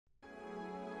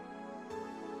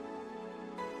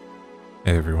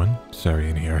Hey everyone,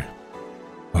 Serien here.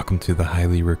 Welcome to the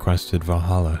highly requested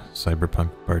Valhalla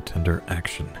Cyberpunk Bartender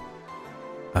action.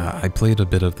 I played a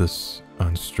bit of this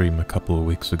on stream a couple of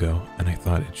weeks ago, and I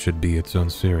thought it should be its own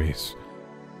series.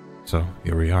 So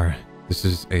here we are. This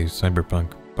is a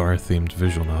cyberpunk bar-themed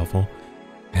visual novel,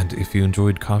 and if you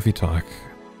enjoyed Coffee Talk,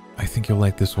 I think you'll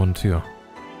like this one too.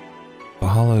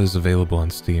 Valhalla is available on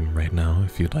Steam right now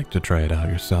if you'd like to try it out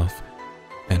yourself,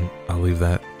 and I'll leave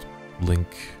that link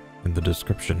in the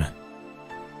description.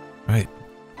 Right,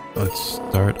 let's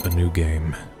start a new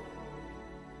game.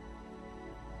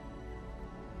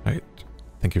 Alright,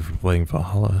 thank you for playing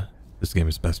Valhalla. This game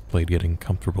is best played getting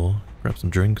comfortable. Grab some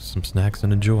drinks, some snacks,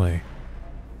 and enjoy.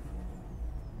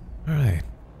 Alright.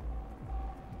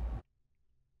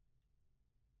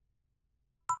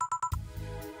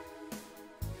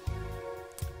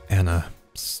 Anna.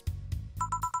 Psst.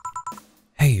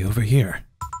 Hey, over here.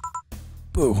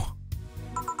 Boo.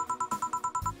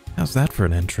 How's that for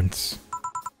an entrance?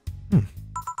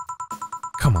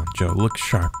 Come on, Joe, look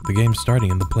sharp. The game's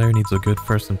starting and the player needs a good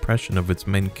first impression of its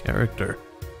main character.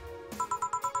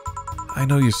 I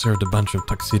know you served a bunch of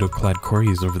tuxedo-clad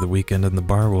corgis over the weekend and the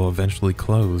bar will eventually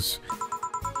close.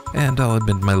 And I'll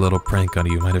admit my little prank on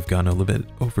you might have gone a little bit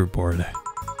overboard.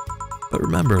 But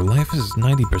remember, life is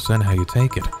 90% how you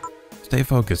take it. Stay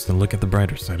focused and look at the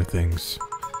brighter side of things.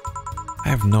 I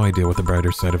have no idea what the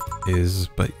brighter side of is,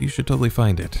 but you should totally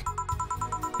find it.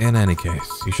 In any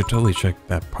case, you should totally check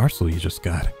that parcel you just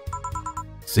got.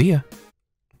 See ya!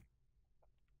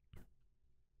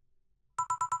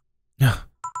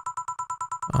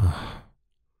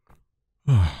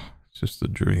 It's just a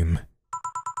dream.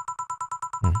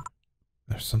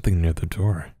 There's something near the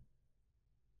door.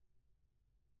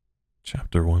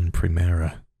 Chapter 1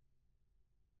 Primera.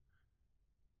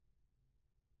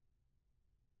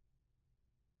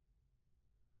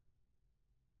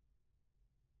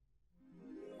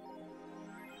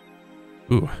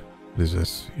 Ooh, what is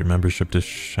this? Your membership to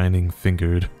Shining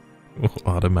Fingered will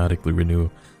automatically renew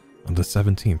on the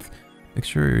 17th. Make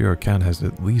sure your account has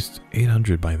at least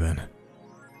 800 by then.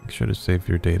 Make sure to save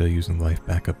your data using Life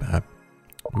Backup app.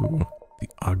 Ooh, the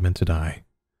Augmented Eye.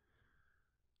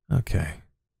 Okay.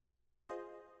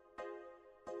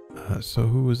 So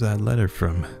who was that letter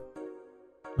from?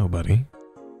 Nobody.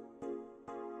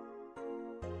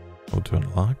 Hold to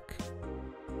unlock.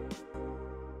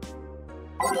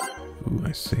 Ooh,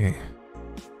 I see.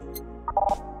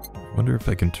 I wonder if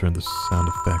I can turn the sound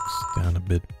effects down a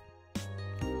bit.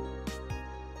 I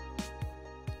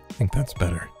think that's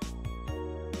better.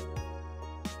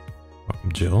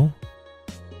 Welcome, Jill.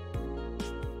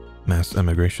 Mass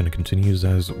emigration continues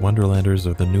as Wonderlanders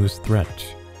are the newest threat.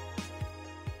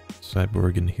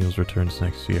 Cyborg in Heels returns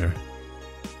next year.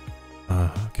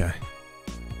 Okay.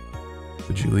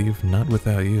 Would you leave? Not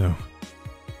without you.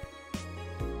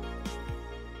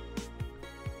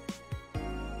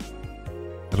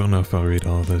 I don't know if I'll read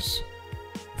all this.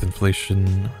 With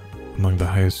inflation among the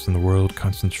highest in the world,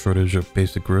 constant shortage of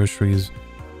basic groceries,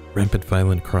 rampant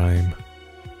violent crime,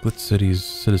 Glitz City's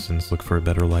citizens look for a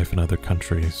better life in other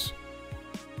countries.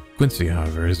 Quincy,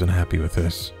 however, isn't happy with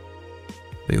this.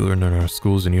 They learn in our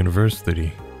schools and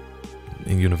universities,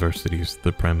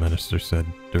 the Prime Minister said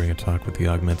during a talk with the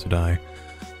Augmented Eye,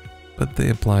 but they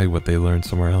apply what they learn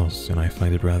somewhere else, and I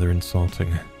find it rather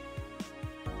insulting.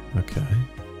 Okay.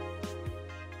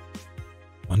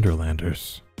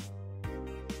 Wonderlanders.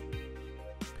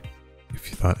 If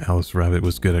you thought Alice Rabbit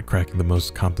was good at cracking the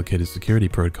most complicated security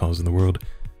protocols in the world,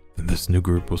 then this new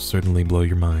group will certainly blow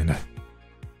your mind.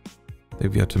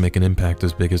 They've yet to make an impact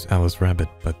as big as Alice Rabbit,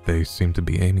 but they seem to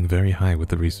be aiming very high with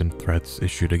the recent threats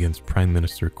issued against Prime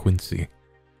Minister Quincy.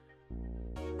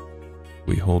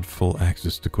 We hold full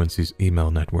access to Quincy's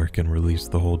email network and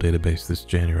released the whole database this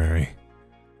January,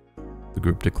 the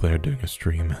group declared during a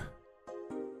stream.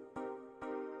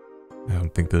 I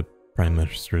don't think the Prime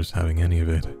Minister is having any of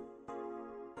it.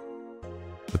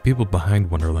 The people behind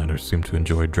Wonderlanders seem to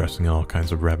enjoy dressing in all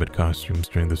kinds of rabbit costumes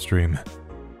during the stream.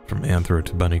 From Anthro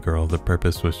to Bunny Girl, the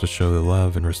purpose was to show the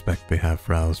love and respect they have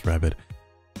for Alice Rabbit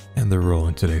and their role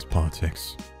in today's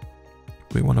politics.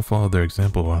 We want to follow their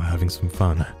example while having some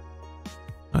fun.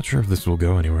 Not sure if this will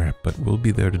go anywhere, but we'll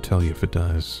be there to tell you if it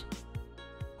does.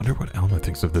 Wonder what Alma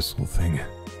thinks of this whole thing.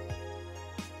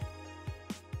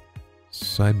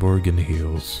 Cyborg in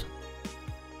Heels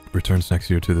returns next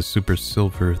year to the Super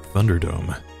Silver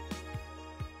Thunderdome.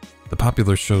 The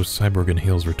popular show Cyborg in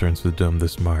Heels returns to the Dome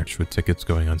this March, with tickets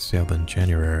going on sale in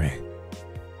January.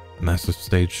 A massive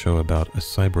stage show about a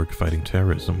cyborg fighting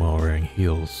terrorism while wearing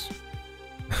heels.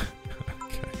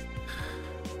 Okay.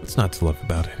 What's not to love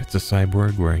about it? It's a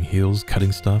cyborg wearing heels,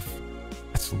 cutting stuff.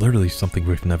 It's literally something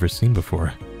we've never seen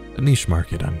before. A niche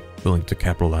market I'm willing to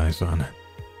capitalize on.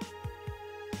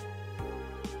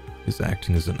 His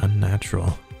acting is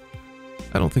unnatural.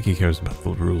 I don't think he cares about the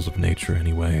rules of nature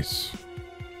anyways.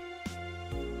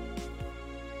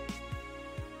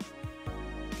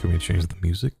 Can we change the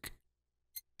music?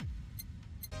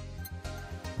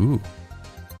 Ooh.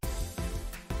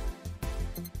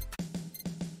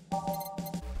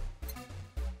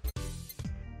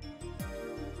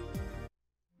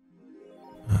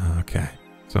 Okay,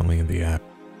 it's only in the app.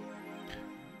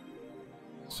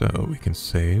 So we can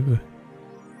save.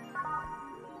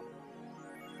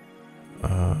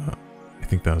 I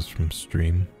think that was from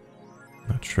stream.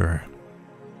 Not sure.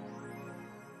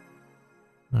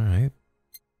 Alright.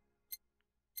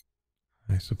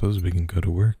 I suppose we can go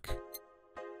to work.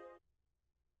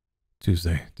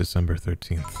 Tuesday, December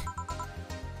 13th.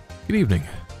 Good evening.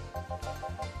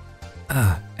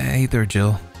 Hey there,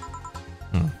 Jill.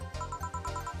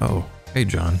 Oh, hey,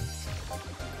 John.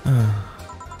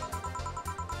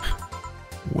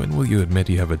 When will you admit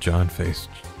you have a John face,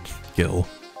 Gil?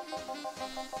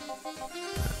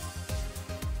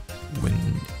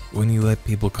 When you let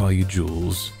people call you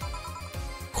Jules.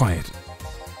 Quiet.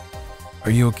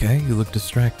 Are you okay? You look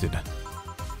distracted.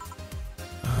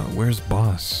 Where's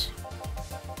Boss?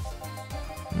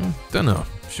 Dunno.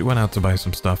 She went out to buy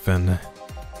some stuff and...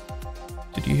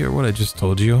 Did you hear what I just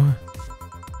told you?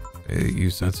 You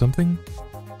said something?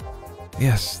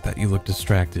 Yes, that you look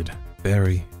distracted.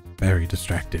 Very, very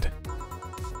distracted.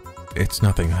 It's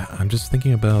nothing. I'm just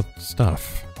thinking about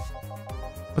stuff.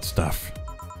 What stuff?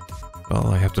 Well,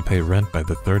 I have to pay rent by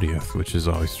the 30th, which is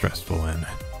always stressful, and...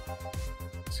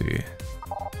 Let's see...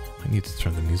 I need to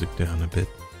turn the music down a bit.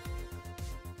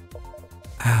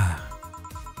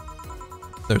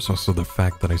 There's also the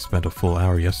fact that I spent a full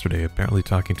hour yesterday apparently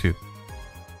talking to...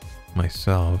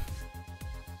 myself.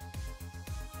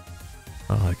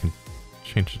 Oh, I can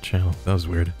change the channel. That was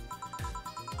weird.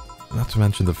 Not to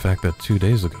mention the fact that 2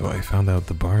 days ago I found out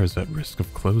the bar is at risk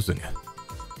of closing.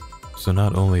 So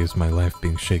not only is my life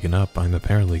being shaken up, I'm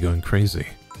apparently going crazy.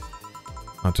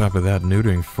 On top of that,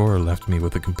 neutering 4 left me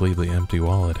with a completely empty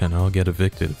wallet, and I'll get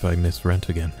evicted if I miss rent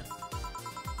again.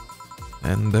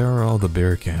 And there are all the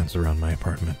beer cans around my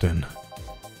apartment, and...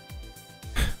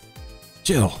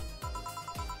 Jill!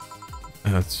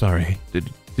 Sorry, did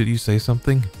you say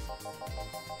something?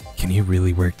 Can you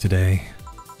really work today?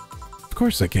 Of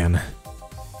course I can.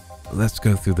 Let's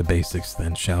go through the basics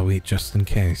then, shall we, just in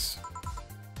case.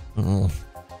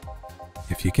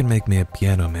 If you can make me a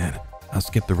piano man, I'll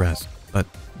skip the rest, but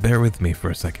bear with me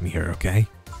for a second here, okay?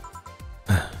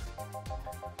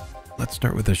 Let's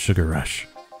start with a sugar rush.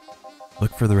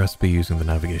 Look for the recipe using the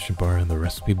navigation bar in the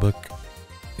recipe book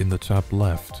in the top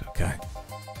left, okay?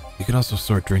 You can also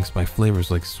sort drinks by flavors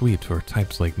like sweet or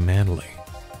types like manly.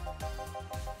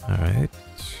 Alright.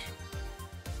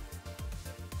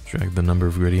 Drag the number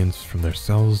of ingredients from their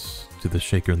cells to the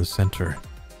shaker in the center.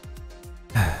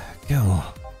 Gil.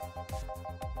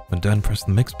 When done, press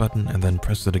the mix button and then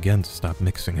press it again to stop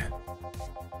mixing.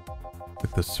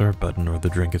 Click the serve button or the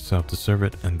drink itself to serve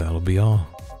it, and that'll be all.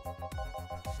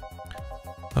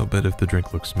 Oh, but if the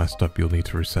drink looks messed up, you'll need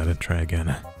to reset and try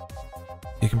again.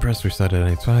 You can press reset at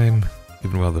any time,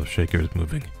 even while the shaker is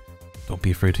moving. Don't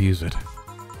be afraid to use it.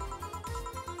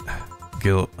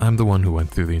 Gil, I'm the one who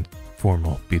went through the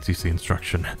formal BTC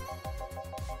instruction.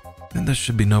 Then this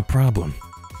should be no problem.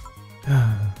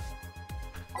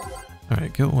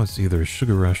 Alright, Gil wants either a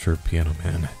sugar rush or a piano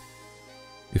man.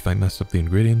 If I mess up the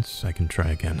ingredients, I can try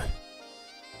again.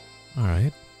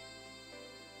 Alright.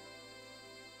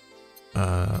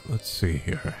 Let's see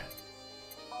here.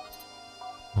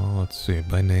 Well, let's see,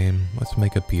 by name, let's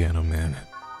make a piano man.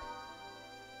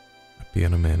 A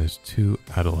piano man is 2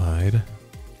 Adelaide,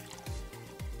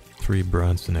 3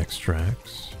 Bronson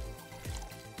extracts,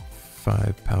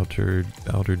 5 powdered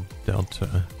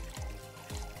delta,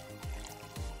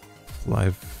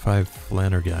 5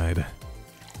 Flannerguide,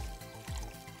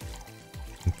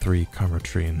 and 3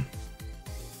 Carmatrine.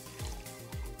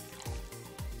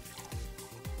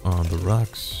 On the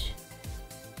rocks,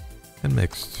 and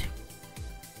mixed.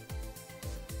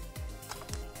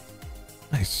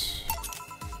 Nice.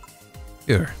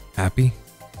 Here, happy?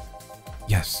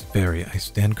 Yes, very. I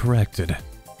stand corrected.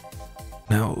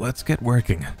 Now, let's get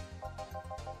working.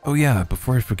 Oh yeah,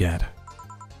 before I forget.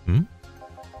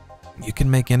 You can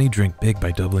make any drink big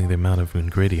by doubling the amount of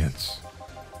ingredients.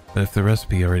 But if the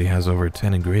recipe already has over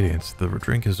 10 ingredients, the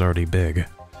drink is already big.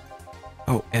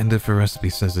 Oh, and if a recipe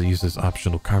says it uses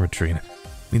optional Carmatrine,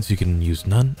 means you can use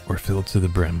none or fill it to the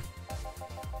brim.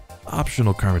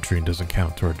 Optional Carmatrine doesn't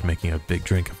count toward making a big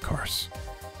drink, of course.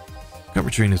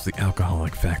 Covertrine is the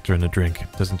alcoholic factor in a drink.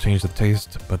 It doesn't change the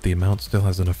taste, but the amount still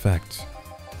has an effect.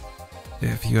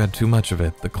 If you add too much of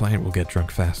it, the client will get drunk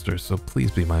faster, so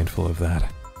please be mindful of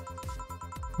that.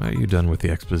 Are you done with the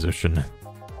exposition?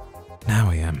 Now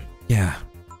I am. Yeah.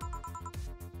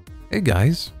 Hey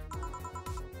guys.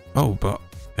 Oh, but...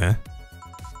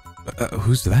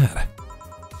 who's that?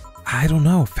 I don't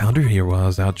know. Found her here while I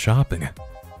was out shopping.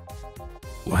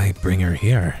 Why bring her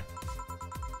here?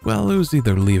 Well, it was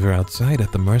either leave her outside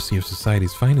at the mercy of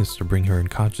society's finest or bring her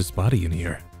unconscious body in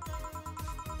here.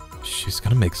 She's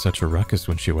gonna make such a ruckus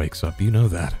when she wakes up, you know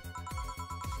that.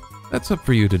 That's up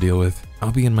for you to deal with.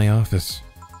 I'll be in my office.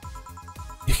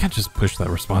 You can't just push that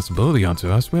responsibility onto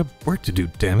us. We have work to do,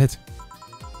 damn it.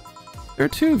 There are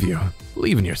two of you.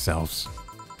 Believe in yourselves.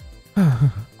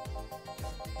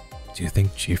 Do you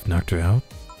think Chief knocked her out?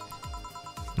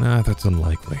 Nah, that's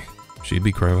unlikely. She'd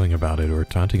be crowing about it or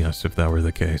taunting us if that were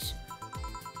the case.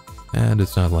 And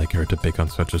it's not like her to pick on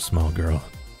such a small girl.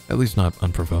 At least not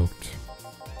unprovoked.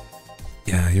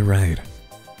 Yeah, you're right.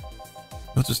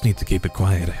 We'll just need to keep it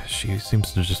quiet. She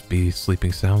seems to just be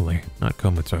sleeping soundly, not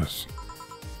comatose.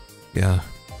 Yeah.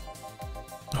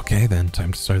 Okay then,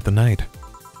 time to start the night.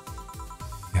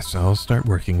 Yes, I'll start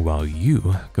working while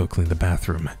you go clean the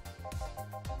bathroom.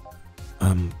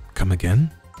 Come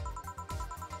again?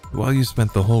 While you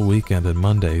spent the whole weekend and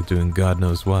Monday doing God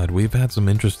knows what, we've had some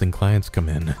interesting clients come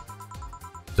in.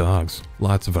 Dogs,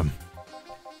 lots of them.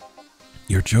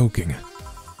 You're joking.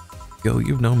 Gil,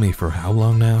 you've known me for how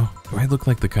long now? Do I look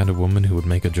like the kind of woman who would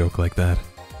make a joke like that?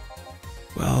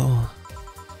 Well...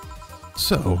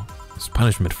 So, as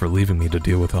punishment for leaving me to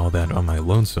deal with all that on my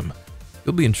lonesome,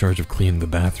 you'll be in charge of cleaning the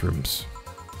bathrooms.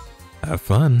 Have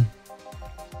fun.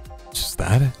 Just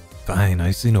that? Fine, I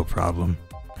see no problem.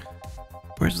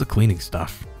 Where's the cleaning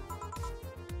stuff?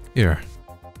 Here.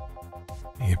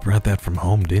 You brought that from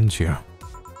home, didn't you?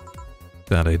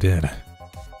 That I did.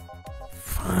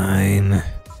 Fine.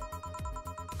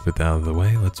 With that out of the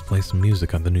way, let's play some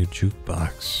music on the new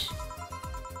jukebox.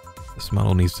 This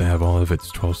model needs to have all of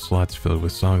its 12 slots filled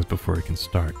with songs before it can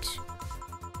start.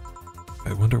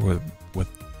 I wonder what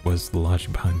was the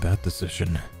logic behind that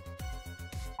decision.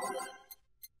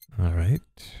 Alright.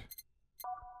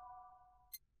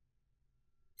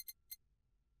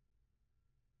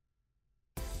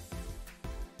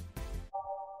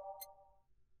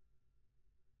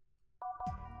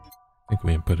 I think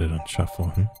we can put it on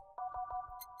shuffle, huh?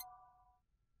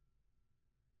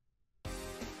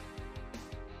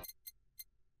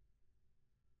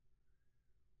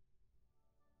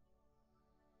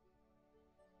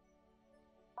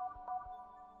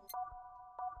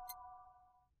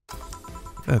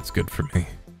 That's good for me.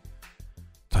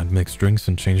 Time to mix drinks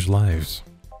and change lives.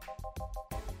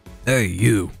 Hey,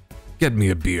 you! Get me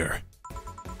a beer.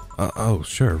 Oh,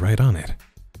 sure, right on it.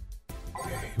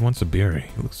 He wants a beer.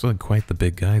 He looks like quite the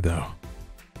big guy, though.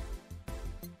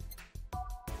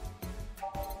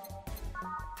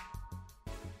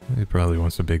 He probably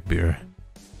wants a big beer.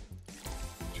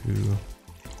 2...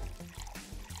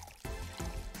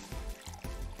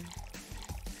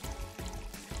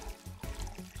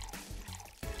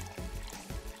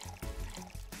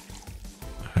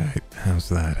 Alright, how's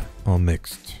that? All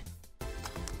mixed.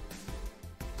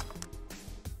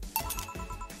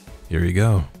 Here you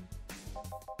go.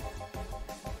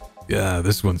 Yeah,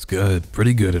 this one's good.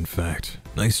 Pretty good, in fact.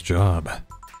 Nice job.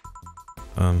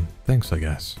 Thanks, I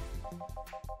guess.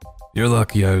 You're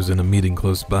lucky I was in a meeting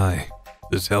close by.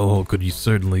 This hellhole could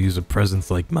certainly use a presence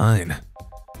like mine.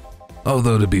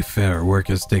 Although, to be fair, work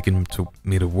has taken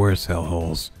me to worse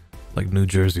hellholes, like New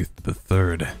Jersey the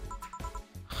 3rd.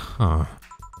 Huh.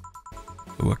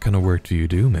 What kind of work do you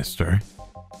do, mister?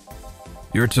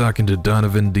 You're talking to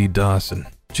Donovan D. Dawson,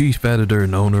 chief editor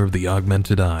and owner of the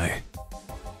Augmented Eye.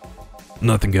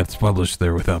 Nothing gets published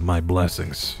there without my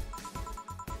blessings.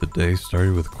 The day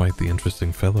started with quite the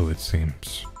interesting fellow, it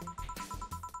seems.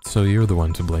 So you're the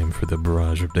one to blame for the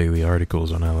barrage of daily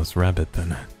articles on Alice Rabbit,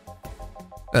 then?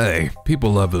 Hey,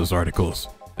 people love those articles.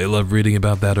 They love reading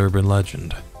about that urban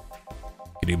legend.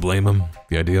 Can you blame them?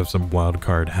 The idea of some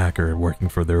wildcard hacker working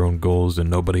for their own goals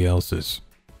and nobody else's.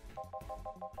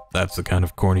 That's the kind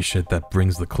of corny shit that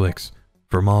brings the clicks,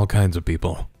 from all kinds of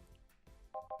people.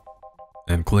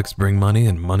 And clicks bring money,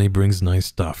 and money brings nice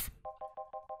stuff.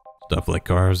 Stuff like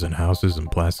cars and houses and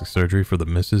plastic surgery for the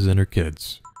missus and her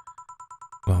kids.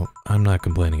 Well, I'm not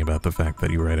complaining about the fact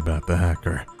that you write about the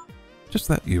hacker. Just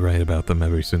that you write about them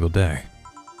every single day.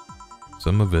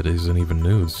 Some of it isn't even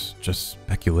news, just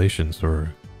speculations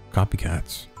or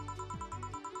copycats.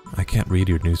 I can't read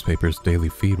your newspaper's daily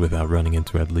feed without running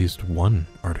into at least one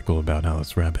article about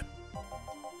Alice Rabbit.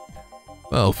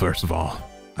 Well, first of all,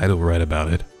 I don't write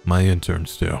about it. My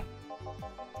interns do.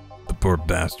 The poor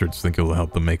bastards think it will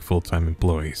help them make full-time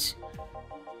employees.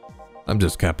 I'm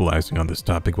just capitalizing on this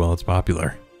topic while it's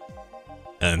popular.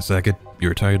 And second,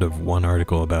 you're tired of one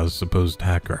article about a supposed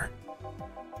hacker.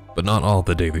 But not all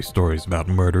the daily stories about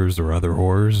murders or other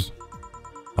horrors.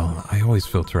 Well, I always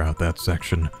filter out that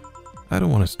section. I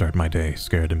don't want to start my day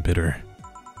scared and bitter.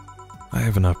 I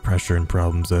have enough pressure and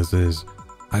problems as is.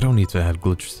 I don't need to add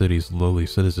Glitch City's lowly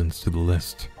citizens to the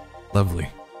list. Lovely.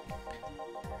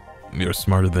 You're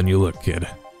smarter than you look, kid.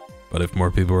 But if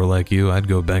more people were like you, I'd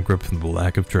go bankrupt from the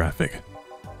lack of traffic.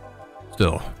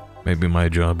 Still, maybe my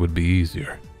job would be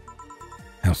easier.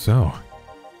 How so?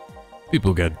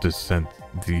 People get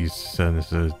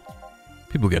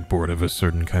people get bored of a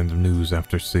certain kind of news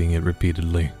after seeing it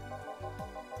repeatedly.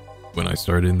 When I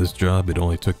started in this job, it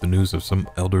only took the news of some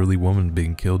elderly woman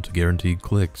being killed to guarantee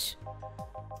clicks.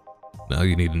 Now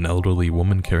you need an elderly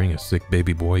woman carrying a sick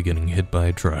baby boy getting hit by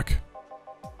a truck.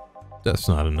 That's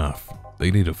not enough.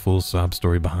 They need a full sob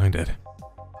story behind it.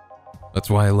 That's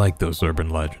why I like those urban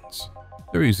legends.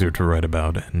 They're easier to write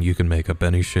about, and you can make up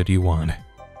any shit you want.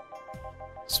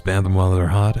 Spam them while they're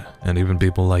hot, and even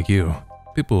people like you,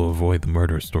 people who avoid the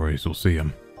murder stories will see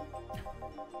them.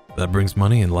 That brings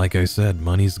money, and like I said,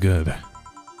 money's good.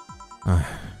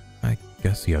 I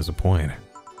guess he has a point.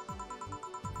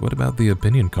 What about the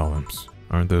opinion columns?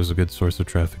 Aren't those a good source of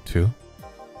traffic too?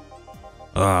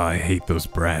 I hate those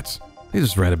brats. They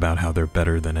just write about how they're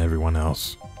better than everyone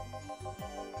else.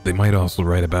 They might also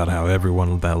write about how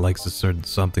everyone that likes a certain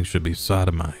something should be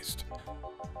sodomized.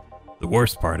 The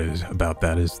worst part about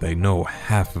that is they know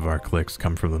half of our clicks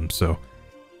come from them, so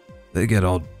they get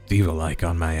all diva-like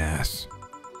on my ass.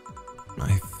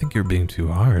 I think you're being too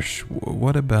harsh.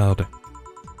 What about...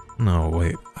 No,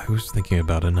 wait, I was thinking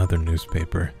about another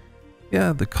newspaper.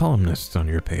 Yeah, the columnists on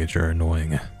your page are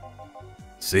annoying.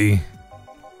 See?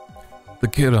 The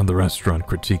kid on the restaurant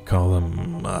critique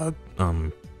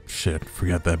column, shit,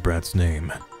 forget that brat's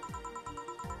name.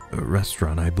 A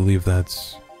restaurant, I believe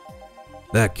that's...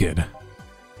 That kid.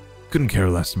 Couldn't care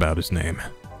less about his name.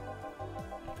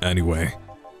 Anyway,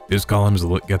 his column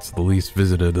gets the least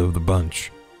visited of the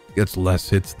bunch. Gets less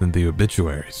hits than the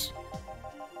obituaries.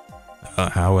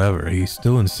 However, he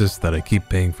still insists that I keep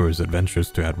paying for his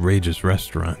adventures to outrageous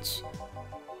restaurants.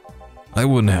 I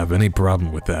wouldn't have any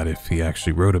problem with that if he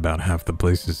actually wrote about half the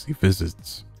places he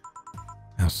visits.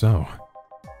 How so?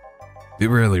 He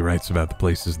rarely writes about the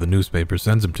places the newspaper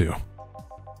sends him to.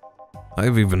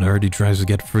 I've even heard he tries to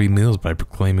get free meals by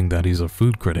proclaiming that he's a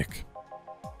food critic.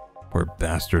 Poor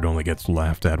bastard only gets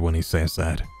laughed at when he says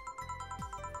that.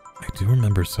 I do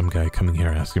remember some guy coming here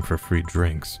asking for free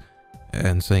drinks,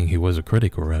 and saying he was a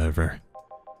critic or whatever.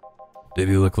 Did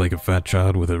he look like a fat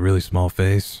child with a really small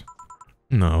face?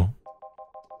 No.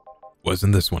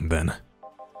 Wasn't this one then.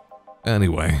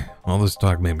 Anyway, all this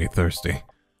talk made me thirsty.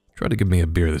 Try to give me a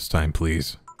beer this time,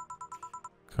 please.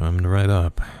 Coming right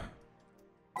up.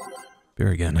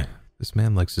 Beer again. This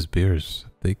man likes his beers.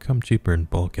 They come cheaper in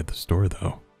bulk at the store,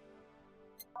 though.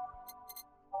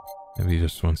 Maybe he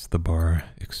just wants the bar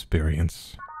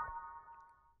experience.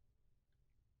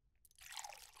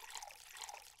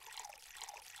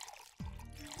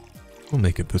 We'll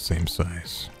make it the same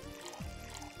size.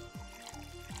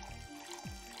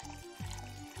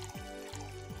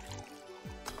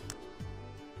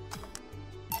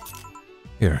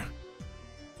 Here.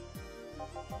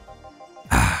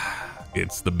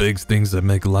 It's the big things that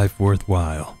make life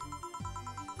worthwhile.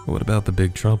 What about the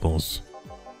big troubles?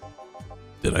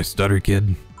 Did I stutter,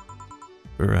 kid?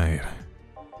 Right.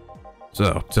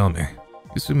 So, tell me,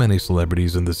 you see many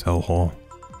celebrities in this hellhole?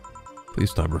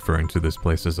 Please stop referring to this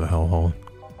place as a hellhole.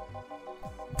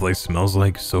 The place smells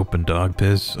like soap and dog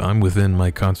piss. I'm within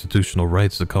my constitutional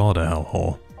rights to call it a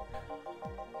hellhole.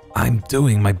 I'm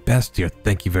doing my best here,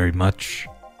 thank you very much.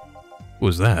 What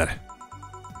was that?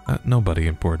 Nobody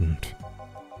important.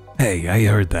 Hey, I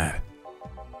heard that.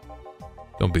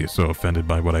 Don't be so offended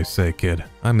by what I say, kid.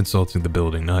 I'm insulting the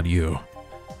building, not you.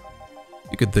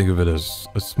 You could think of it as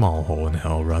a small hole in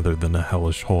hell rather than a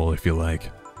hellish hole if you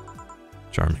like.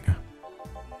 Charming.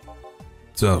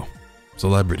 So,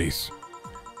 celebrities.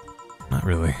 Not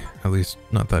really. At least,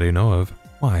 not that I know of.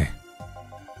 Why?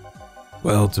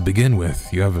 Well, to begin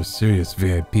with, you have a serious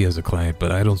VIP as a client,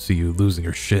 but I don't see you losing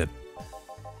your shit.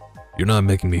 You're not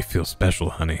making me feel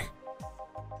special, honey.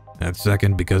 And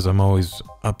second, because I'm always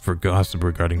up for gossip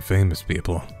regarding famous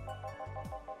people.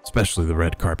 Especially the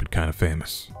red carpet kind of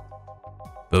famous.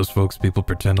 Those folks people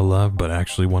pretend to love, but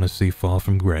actually want to see fall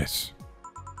from grace.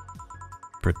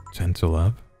 Pretend to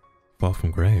love? Fall from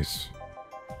grace?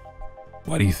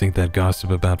 Why do you think that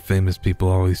gossip about famous people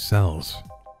always sells?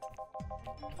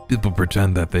 People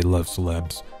pretend that they love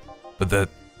celebs,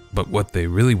 but what they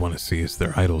really want to see is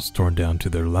their idols torn down to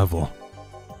their level.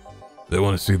 They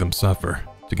want to see them suffer,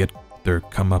 to get their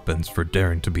comeuppance for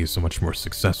daring to be so much more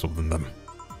successful than them.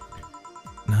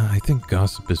 Nah, I think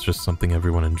gossip is just something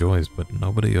everyone enjoys, but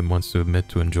nobody wants to admit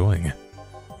to enjoying.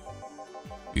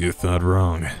 You thought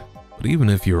wrong, but even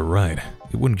if you were right,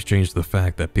 it wouldn't change the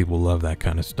fact that people love that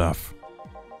kind of stuff.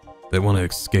 They want to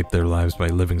escape their lives by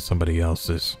living somebody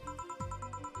else's.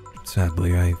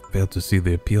 Sadly, I failed to see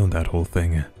the appeal in that whole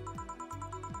thing.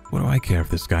 What do I care if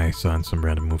this guy I saw in some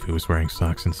random movie was wearing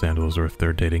socks and sandals or if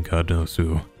they're dating God knows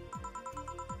who?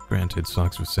 Granted,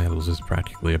 socks with sandals is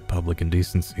practically a public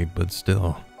indecency, but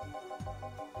still.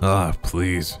 Ah,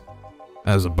 please.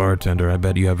 As a bartender, I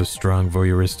bet you have a strong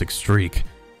voyeuristic streak.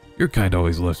 Your kind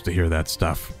always loves to hear that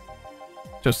stuff.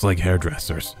 Just like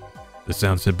hairdressers. This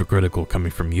sounds hypocritical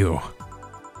coming from you.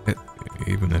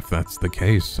 Even if that's the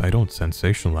case, I don't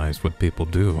sensationalize what people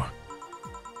do.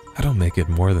 I don't make it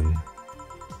more than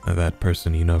that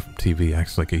person you know from TV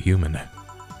acts like a human.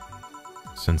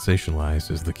 Sensationalize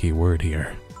is the key word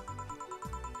here.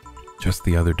 Just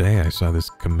the other day, I saw this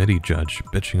committee judge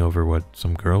bitching over what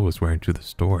some girl was wearing to the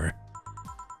store.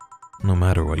 No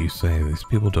matter what you say, these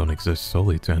people don't exist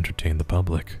solely to entertain the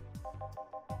public.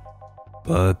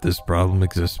 But this problem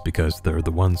exists because they're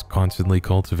the ones constantly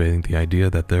cultivating the idea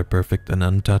that they're perfect and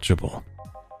untouchable.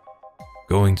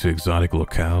 Going to exotic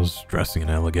locales, dressing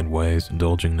in elegant ways,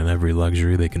 indulging in every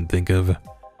luxury they can think of.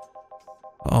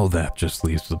 All that just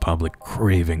leaves the public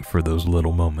craving for those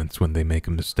little moments when they make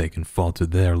a mistake and fall to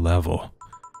their level.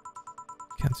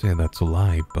 Can't say that's a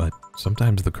lie, but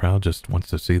sometimes the crowd just wants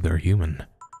to see they're human.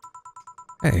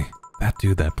 Hey, that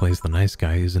dude that plays the nice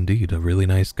guy is indeed a really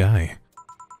nice guy.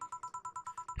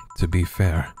 To be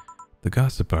fair, the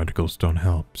gossip articles don't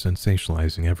help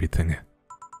sensationalizing everything.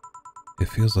 It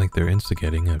feels like they're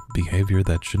instigating a behavior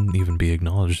that shouldn't even be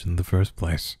acknowledged in the first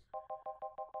place.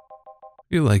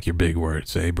 You like your big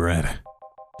words, eh, Brad?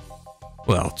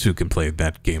 Well, two can play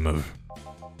that game of...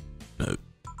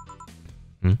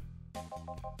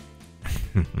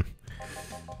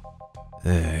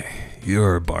 Hey,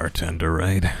 you're a bartender,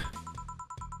 right?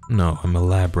 No, I'm a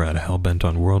lab rat hell-bent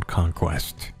on world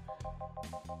conquest.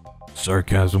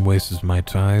 Sarcasm wastes my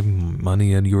time,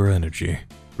 money, and your energy.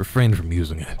 Refrain from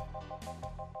using it.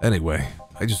 Anyway,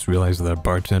 I just realized that a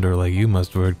bartender like you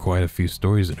must have heard quite a few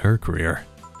stories in her career.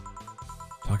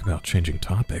 Talk about changing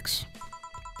topics.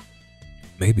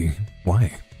 Maybe.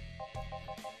 Why?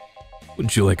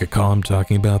 Wouldn't you like a column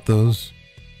talking about those?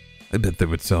 I bet they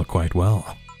would sell quite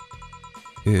well.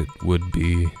 It would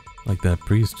be like that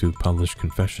priest who published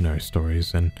confessionary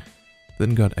stories and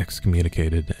then got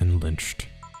excommunicated and lynched.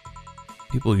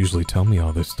 People usually tell me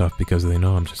all this stuff because they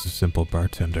know I'm just a simple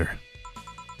bartender.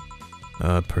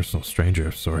 A personal stranger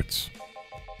of sorts.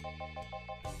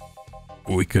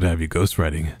 We could have you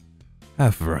ghostwriting.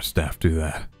 Half of our staff do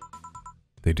that.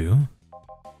 They do?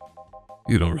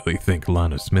 You don't really think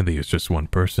Lana Smithy is just one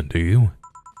person, do you?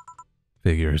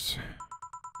 Figures.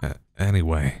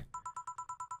 Anyway.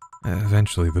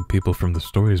 Eventually the people from the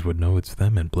stories would know it's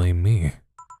them and blame me.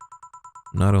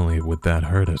 Not only would that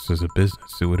hurt us as a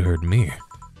business, it would hurt me.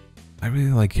 I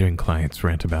really like hearing clients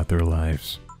rant about their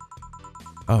lives.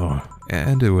 Oh,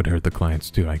 and it would hurt the clients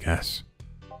too, I guess.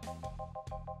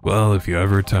 Well, if you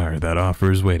ever retire, that offer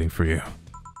is waiting for you.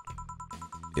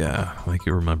 Yeah, like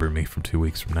you remember me from 2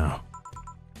 weeks from now.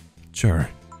 Sure.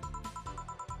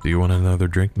 Do you want another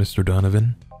drink, Mr.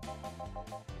 Donovan?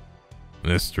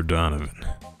 Mr. Donovan.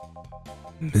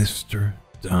 Mr.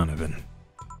 Donovan.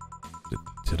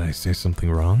 Did I say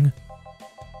something wrong?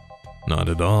 Not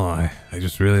at all, I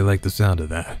just really like the sound of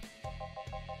that.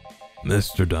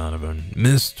 Mr. Donovan.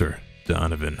 Mr.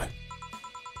 Donovan.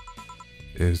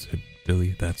 Is it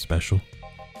really that special?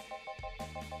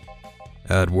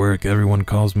 At work, everyone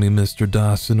calls me Mr.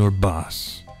 Dawson or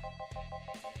Boss.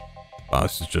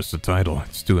 Boss is just a title.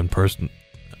 It's too impersonal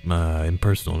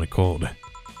and cold.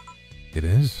 It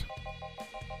is?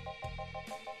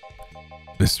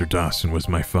 Mr. Dawson was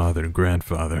my father and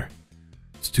grandfather.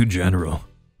 It's too general.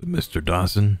 But Mr.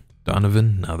 Dawson,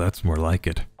 Donovan, now that's more like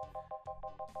it.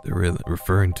 They're really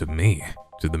referring to me,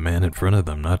 to the man in front of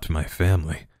them, not to my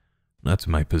family, not to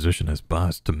my position as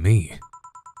boss, to me.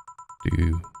 Do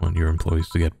you want your employees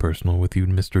to get personal with you,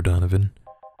 Mr. Donovan?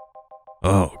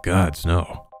 Oh, gods,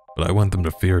 no. But I want them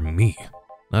to fear me,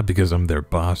 not because I'm their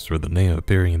boss or the name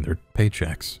appearing in their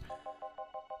paychecks,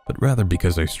 but rather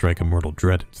because I strike a mortal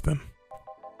dread into them.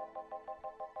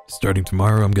 Starting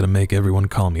tomorrow, I'm gonna make everyone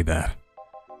call me that.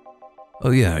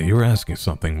 Oh yeah, you were asking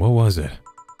something. What was it?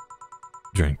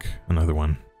 Drink. Another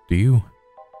one. Do you?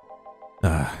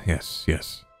 Ah, yes,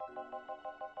 yes.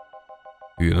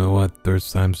 You know what? Third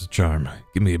time's the charm.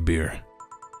 Give me a beer.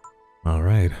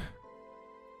 Alright.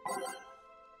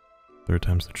 Third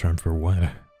time's the charm for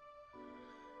what?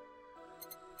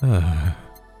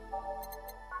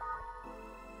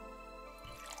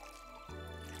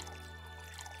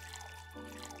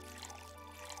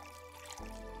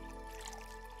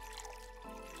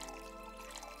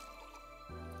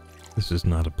 This is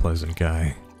not a pleasant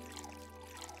guy.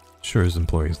 Sure, his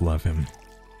employees love him.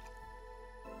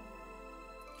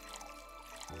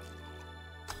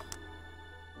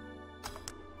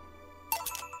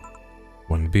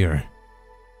 One beer.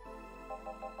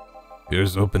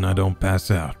 Beer's open, I don't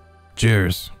pass out.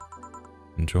 Cheers.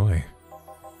 Enjoy.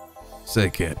 Say,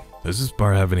 kid, does this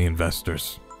bar have any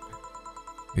investors?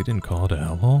 You didn't call it a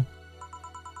hellhole?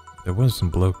 There was some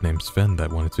bloke named Sven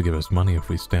that wanted to give us money if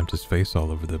we stamped his face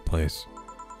all over the place.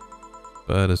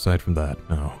 But aside from that,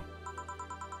 no.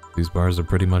 These bars are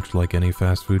pretty much like any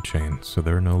fast food chain, so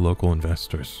there are no local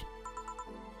investors.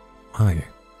 Why?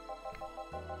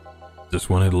 Just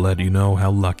wanted to let you know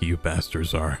how lucky you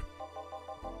bastards are.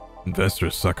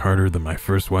 Investors suck harder than my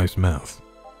first wife's mouth.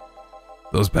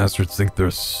 Those bastards think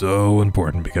they're so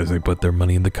important because they put their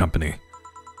money in the company.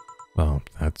 Well,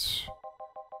 that's...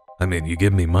 I mean, you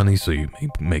give me money so you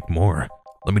make more.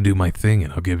 Let me do my thing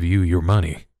and I'll give you your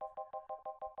money.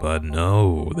 But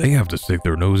no, they have to stick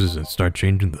their noses and start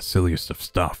changing the silliest of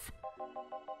stuff.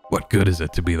 What good is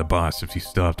it to be the boss if you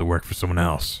still have to work for someone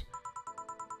else?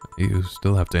 You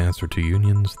still have to answer to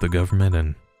unions, the government,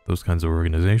 and those kinds of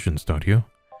organizations, don't you?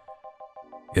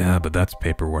 Yeah, but that's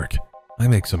paperwork. I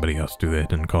make somebody else do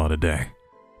it and call it a day.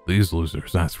 These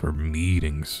losers ask for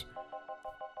meetings.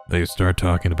 They start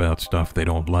talking about stuff they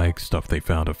don't like, stuff they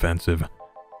found offensive.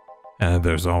 And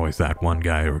there's always that one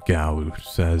guy or gal who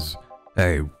says,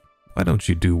 hey, why don't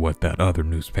you do what that other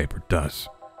newspaper does?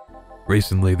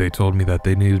 Recently they told me that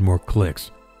they needed more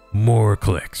clicks. More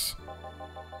clicks.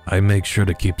 I make sure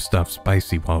to keep stuff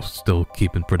spicy while still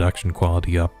keeping production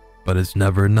quality up, but it's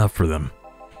never enough for them.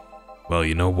 Well,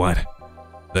 you know what?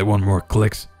 They want more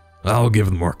clicks? I'll give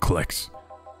them more clicks.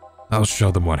 I'll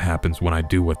show them what happens when I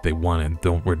do what they want and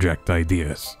don't reject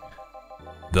ideas.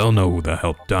 They'll know who the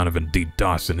hell Donovan D.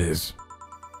 Dawson is.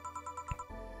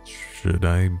 Should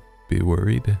I be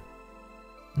worried?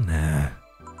 Nah.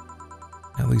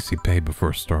 At least he paid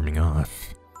before storming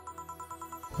off.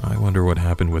 I wonder what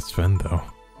happened with Sven, though.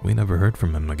 We never heard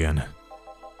from him again.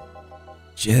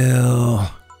 Jill!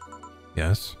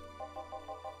 Yes?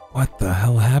 What the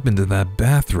hell happened to that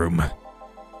bathroom?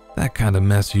 That kind of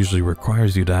mess usually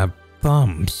requires you to have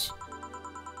thumbs.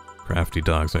 Crafty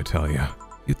dogs, I tell you.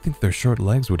 You'd think their short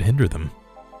legs would hinder them.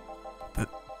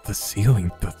 The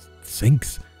ceiling, the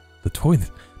sinks, the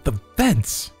toilet, the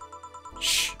vents!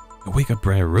 Shh! You'll wake up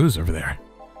Briar Rose over there.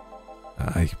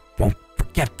 I won't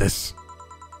forget this.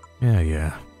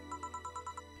 Yeah.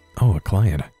 Oh, a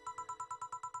client.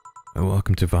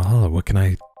 Welcome to Valhalla. What can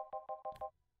I...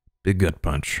 Big gut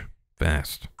punch.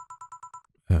 Fast.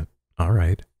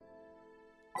 Alright.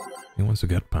 He wants a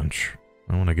gut punch.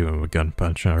 I want to give him a gut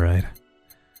punch, alright.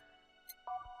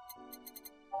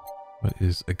 What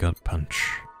is a gut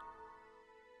punch?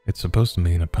 It's supposed to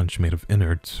mean a punch made of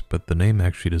innards, but the name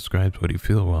actually describes what you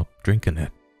feel while drinking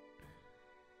it.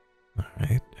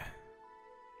 Alright.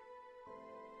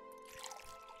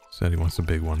 Said he wants a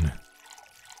big one.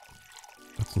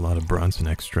 That's a lot of Bronson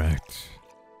extract.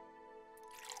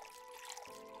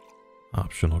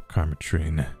 Optional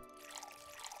Karmatrine.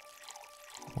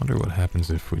 Wonder what happens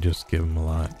if we just give him a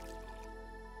lot.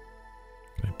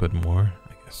 Can I put more?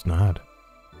 I guess not.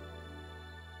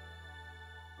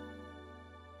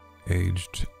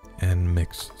 Aged and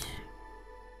mixed.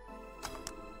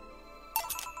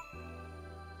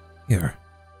 Here.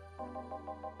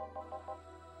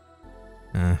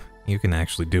 You can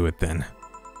actually do it then.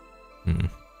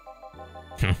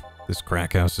 This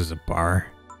crack house is a bar?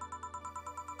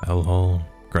 Hellhole,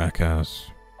 crack house.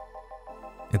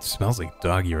 It smells like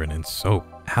dog urine and soap.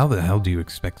 How the hell do you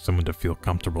expect someone to feel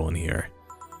comfortable in here?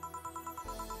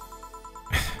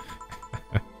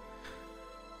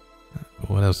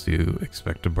 What else do you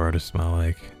expect a bar to smell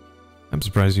like? I'm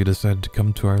surprised you decided to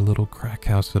come to our little crack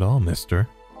house at all, mister.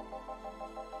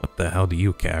 What the hell do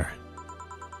you care?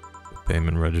 The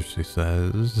payment registry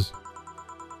says...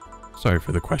 Sorry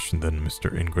for the question then,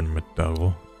 Mr. Ingram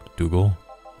McDougal.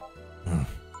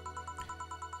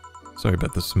 Sorry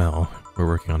about the smell. We're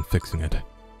working on fixing it.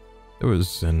 There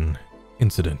was an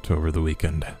incident over the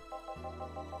weekend.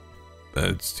 But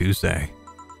it's Tuesday.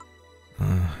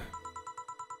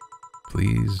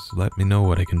 Please let me know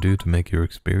what I can do to make your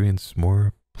experience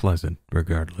more pleasant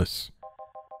regardless.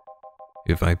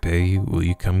 If I pay you, will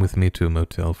you come with me to a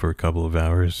motel for a couple of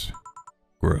hours?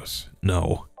 Gross.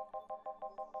 No.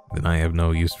 Then I have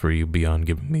no use for you beyond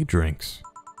giving me drinks.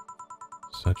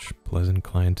 Such pleasant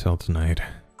clientele tonight.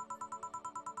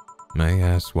 May I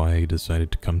ask why you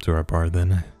decided to come to our bar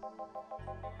then?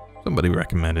 Somebody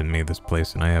recommended me this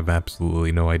place and I have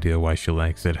absolutely no idea why she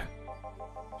likes it.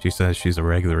 She says she's a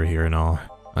regular here and all.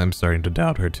 I'm starting to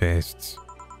doubt her tastes.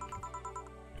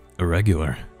 A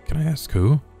regular? Can I ask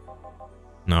who?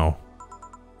 No.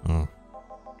 Oh.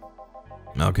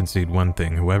 I'll concede one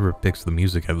thing. Whoever picks the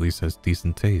music at least has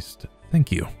decent taste.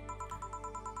 Thank you.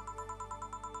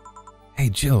 Hey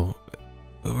Jill,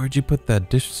 where'd you put that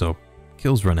dish soap?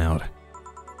 Kill's run out.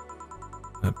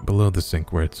 Below the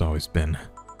sink where it's always been.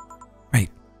 Right.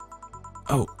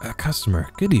 Oh, a customer.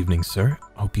 Good evening, sir.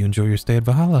 Hope you enjoy your stay at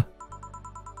Valhalla.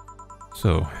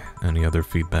 So, any other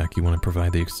feedback you want to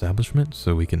provide the establishment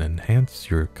so we can enhance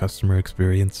your customer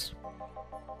experience?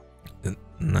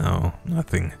 No,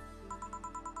 nothing.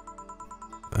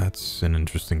 That's an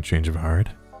interesting change of heart.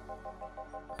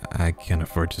 I can't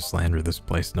afford to slander this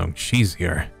place knowing she's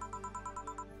here.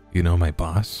 You know my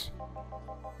boss?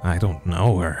 I don't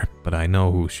know her, but I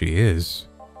know who she is.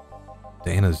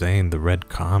 Dana Zane, the Red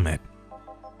Comet.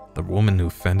 The woman who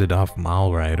fended off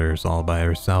mall riders all by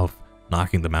herself,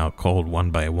 knocking them out cold one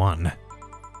by one.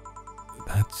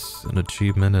 That's an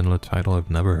achievement and a title I've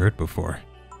never heard before.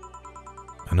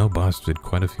 I know Boss did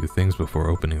quite a few things before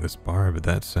opening this bar, but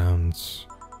that sounds...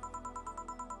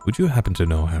 Would you happen to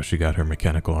know how she got her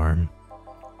mechanical arm?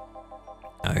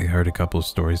 I heard a couple of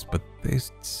stories, but they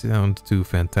sound too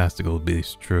fantastical to be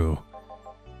true.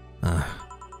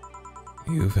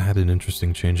 You've had an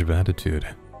interesting change of attitude.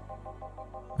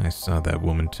 I saw that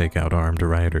woman take out armed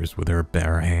riders with her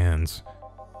bare hands.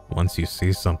 Once you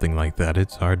see something like that,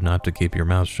 it's hard not to keep your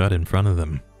mouth shut in front of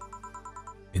them.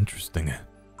 Interesting.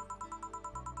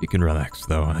 You can relax,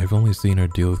 though. I've only seen her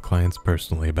deal with clients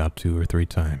personally about 2 or 3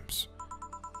 times.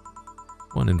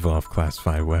 One involved Class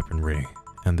 5 weaponry,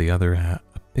 and the other a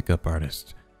pickup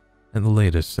artist, and the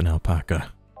latest an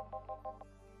alpaca.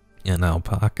 An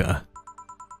alpaca?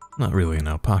 Not really an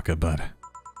alpaca, but...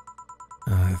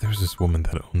 there's this woman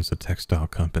that owns a textile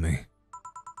company.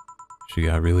 She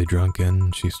got really drunk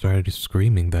and she started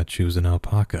screaming that she was an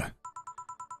alpaca.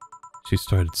 She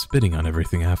started spitting on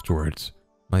everything afterwards.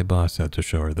 My boss had to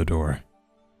show her the door.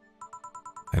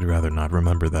 I'd rather not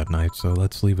remember that night, so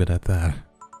let's leave it at that.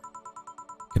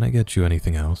 Can I get you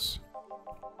anything else?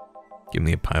 Give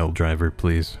me a pile driver,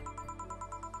 please.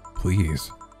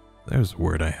 Please. There's a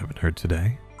word I haven't heard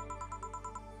today.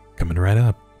 Coming right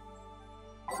up.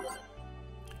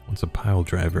 Once a pile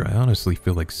driver, I honestly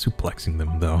feel like suplexing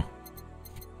them, though.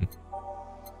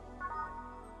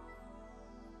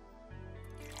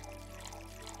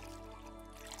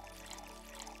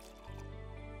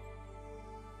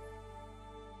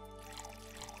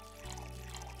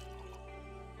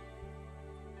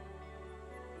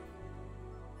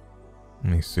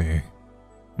 Let me see.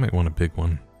 Might want a big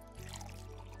one.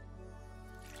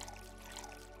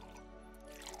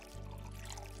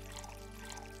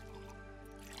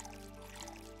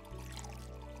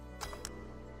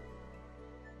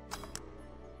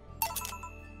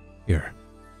 Here.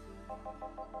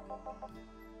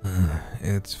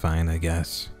 It's fine, I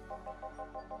guess.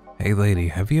 Hey lady,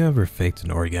 have you ever faked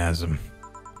an orgasm?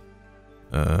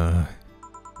 I'm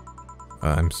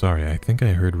sorry, I think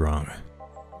I heard wrong.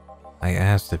 I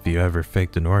asked if you ever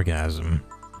faked an orgasm.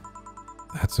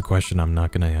 That's a question I'm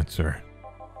not gonna answer.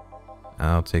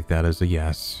 I'll take that as a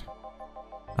yes.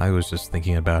 I was just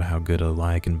thinking about how good a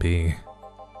lie can be.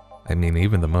 I mean,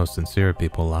 even the most sincere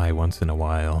people lie once in a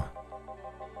while.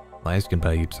 Lies can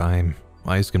buy you time.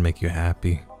 Lies can make you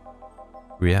happy.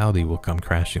 Reality will come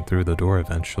crashing through the door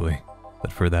eventually,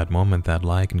 but for that moment that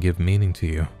lie can give meaning to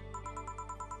you.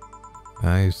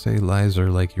 I say lies are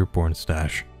like your porn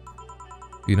stash.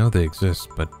 You know they exist,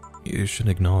 but you should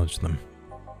acknowledge them.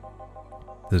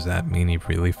 Does that mean you've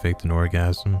really faked an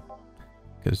orgasm?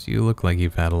 Because you look like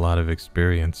you've had a lot of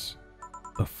experience.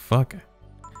 The fuck?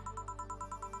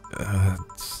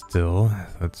 Still,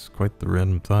 that's quite the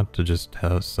random thought to just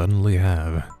suddenly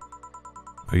have.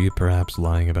 Are you perhaps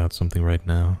lying about something right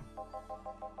now?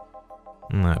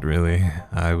 Not really.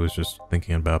 I was just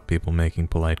thinking about people making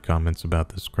polite comments about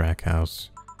this crack house.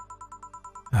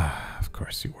 Of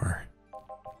course you were.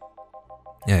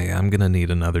 Hey, I'm gonna need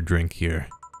another drink here.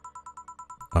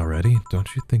 Already?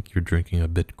 Don't you think you're drinking a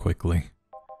bit quickly?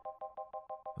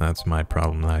 That's my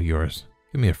problem, not yours.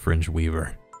 Give me a fringe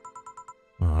weaver.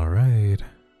 Alright.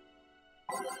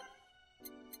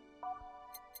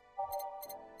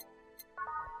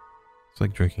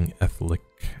 like drinking ethylene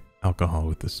alcohol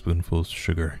with a spoonful of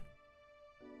sugar.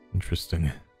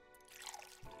 Interesting.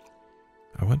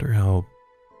 I wonder how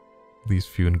these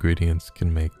few ingredients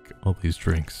can make all these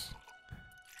drinks.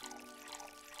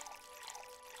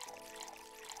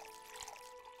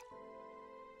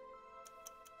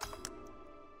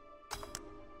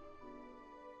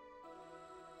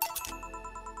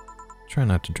 Try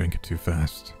not to drink it too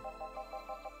fast.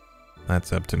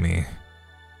 That's up to me.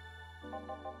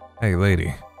 Hey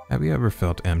lady, have you ever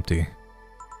felt empty?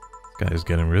 This guy's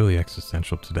getting really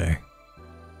existential today.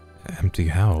 Empty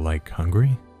how? Like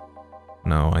hungry?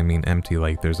 No, I mean empty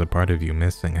like there's a part of you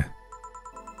missing.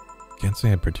 Can't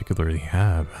say I particularly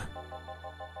have.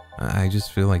 I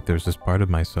just feel like there's this part of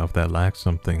myself that lacks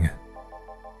something.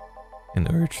 An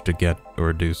urge to get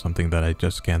or do something that I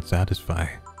just can't satisfy.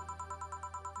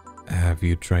 Have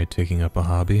you tried taking up a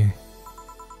hobby?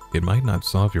 It might not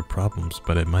solve your problems,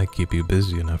 but it might keep you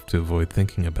busy enough to avoid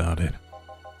thinking about it.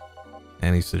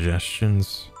 Any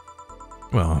suggestions?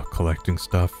 Well, collecting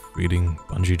stuff, reading,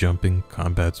 bungee jumping,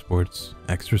 combat sports,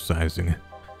 exercising.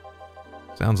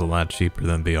 Sounds a lot cheaper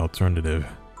than the alternative.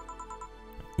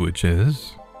 Which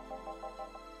is?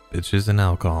 Bitches and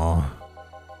alcohol.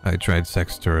 I tried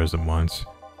sex tourism once.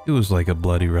 It was like a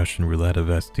bloody Russian roulette of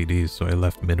STDs, so I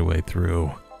left midway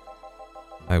through.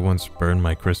 I once burned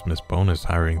my Christmas bonus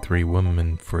hiring 3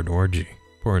 women for an orgy.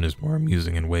 Porn is more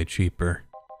amusing and way cheaper.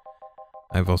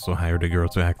 I've also hired a girl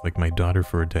to act like my daughter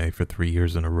for a day for 3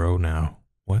 years in a row now.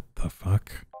 What the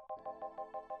fuck?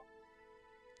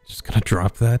 Just gonna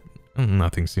drop that?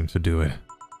 Nothing seems to do it.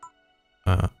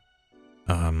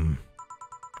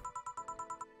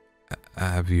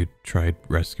 Have you tried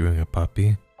rescuing a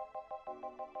puppy?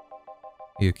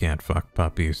 You can't fuck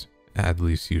puppies. At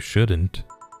least you shouldn't.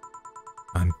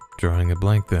 I'm drawing a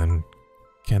blank then.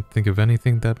 Can't think of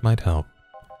anything that might help.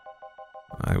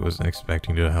 I wasn't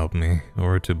expecting you to help me,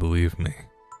 or to believe me.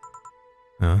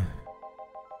 Huh?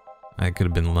 I could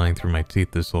have been lying through my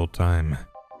teeth this whole time.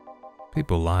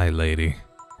 People lie, lady.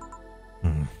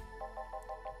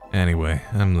 Anyway,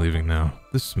 I'm leaving now.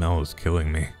 This smell is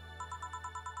killing me.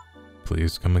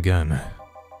 Please come again.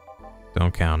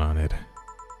 Don't count on it.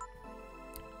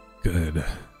 Good.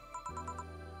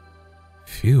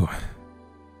 Phew.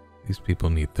 These people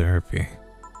need therapy.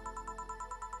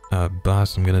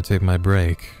 Boss, I'm gonna take my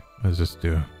break. What does this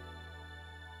do?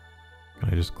 Can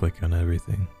I just click on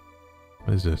everything?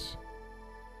 What is this?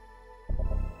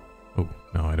 Oh,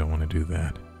 no, I don't want to do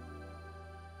that.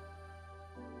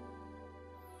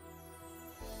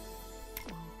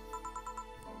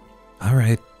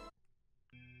 Alright.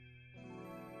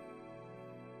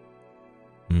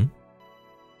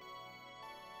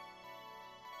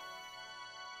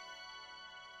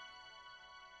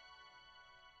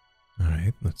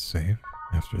 Alright, let's save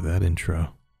after that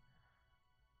intro.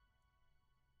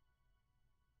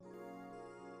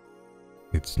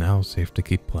 It's now safe to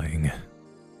keep playing.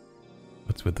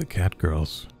 What's with the cat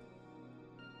girls?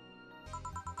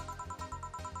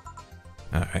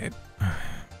 Alright.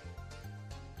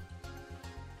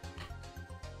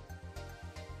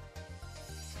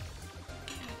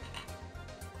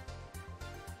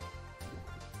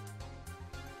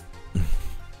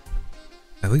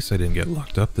 At least I didn't get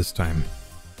locked up this time.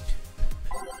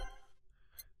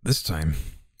 This time.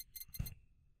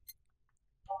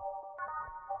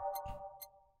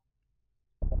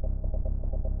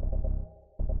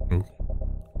 Ooh.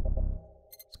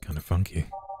 It's kind of funky.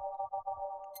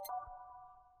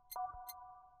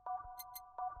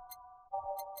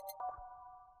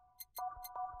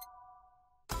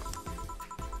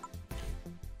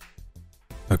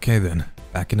 Okay then,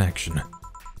 back in action.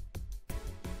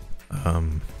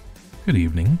 Good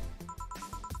evening.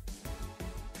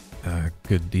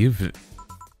 Good eve...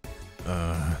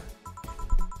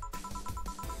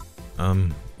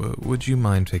 would you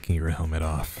mind taking your helmet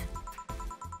off?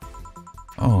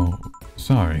 Oh,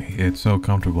 sorry. It's so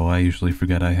comfortable I usually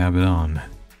forget I have it on.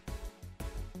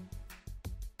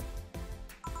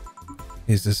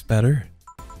 Is this better?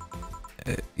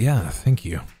 Yeah, thank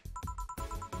you.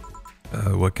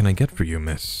 What can I get for you,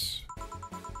 miss?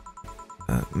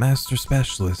 Master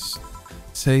Specialist,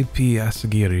 Sei P.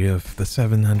 Asagiri of the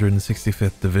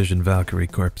 765th Division Valkyrie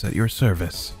Corps at your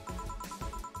service.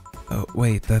 Oh,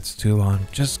 wait, that's too long.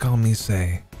 Just call me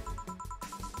Sei.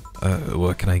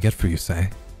 What can I get for you, Sei?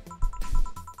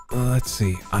 Let's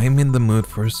see. I'm in the mood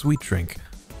for a sweet drink.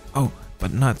 Oh,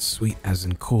 but not sweet as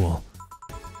in cool.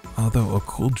 Although a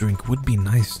cool drink would be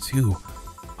nice too.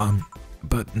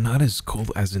 But not as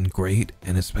cold as in great,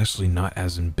 and especially not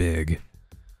as in big.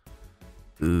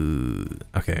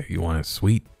 Okay, you want it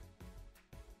sweet?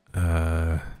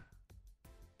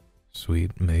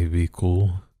 Sweet may be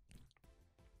cool.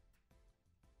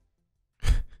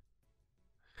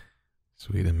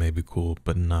 Sweet and may be cool,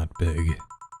 but not big.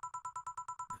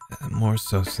 More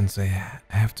so since I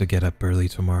have to get up early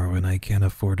tomorrow and I can't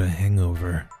afford a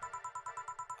hangover.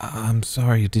 I'm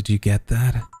sorry, did you get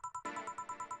that?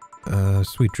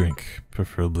 Sweet drink,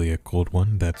 preferably a cold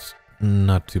one that's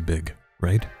not too big,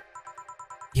 right?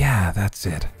 Yeah, that's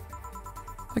it.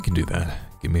 I can do that.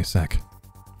 Give me a sec.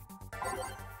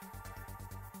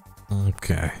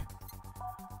 Okay.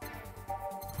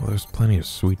 Well, there's plenty of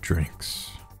sweet drinks.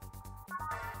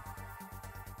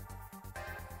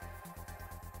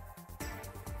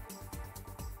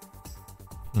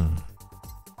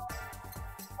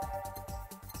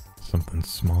 Something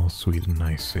small, sweet, and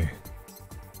icy.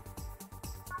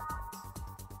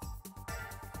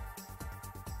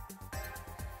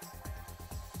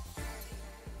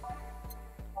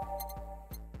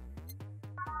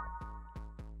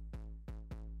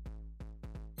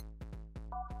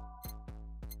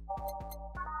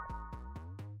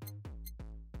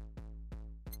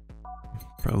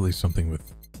 Probably something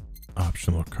with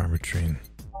optional karmatrine.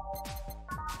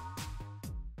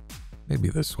 Maybe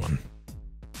this one.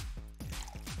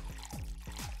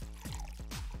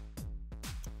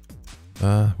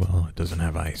 Well, it doesn't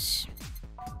have ice.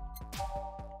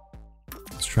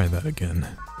 Let's try that again.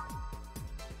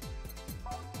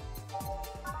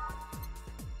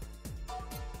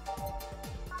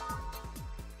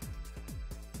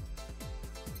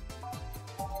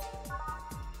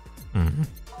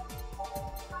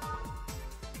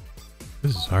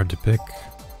 This is hard to pick.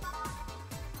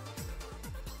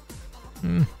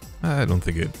 I don't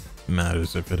think it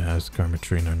matters if it has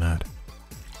karmatrine or not.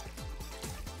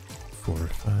 4,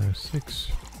 5,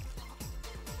 6.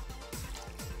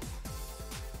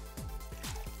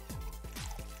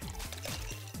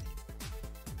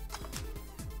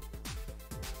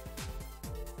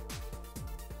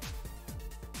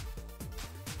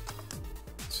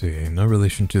 Let's see, no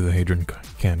relation to the hadron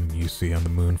cannon you see on the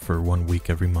moon for 1 week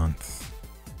every month.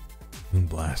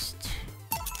 Moonblast.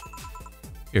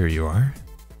 Here you are.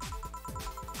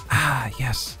 Ah,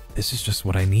 yes, this is just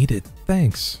what I needed.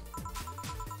 Thanks.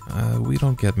 We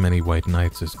don't get many white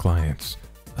knights as clients.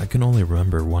 I can only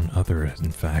remember one other,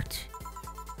 in fact.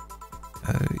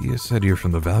 You said you're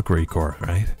from the Valkyrie Corps,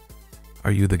 right?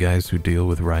 Are you the guys who deal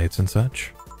with riots and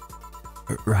such?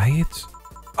 Riots?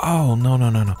 Oh,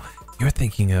 no. You're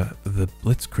thinking of the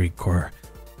Blitzkrieg Corps.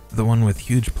 The one with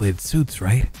huge plaid suits,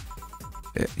 right?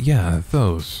 Yeah,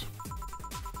 those.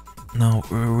 No,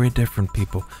 we're different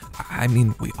people. I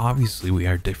mean, we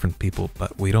are different people,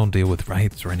 but we don't deal with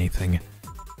riots or anything.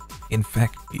 In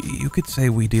fact, you could say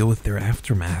we deal with their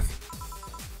aftermath.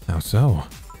 How so?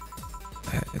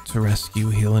 To rescue,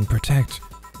 heal, and protect.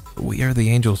 We are the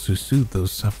angels who soothe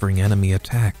those suffering enemy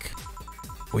attack.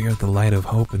 We are the light of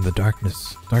hope in the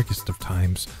darkest of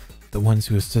times, the ones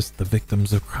who assist the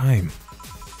victims of crime.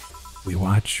 We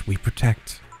watch, we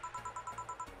protect.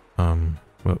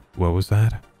 What was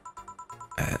that?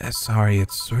 Sorry,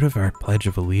 it's sort of our Pledge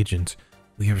of Allegiance.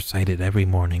 We recite it every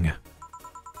morning.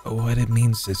 What it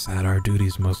means is that our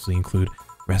duties mostly include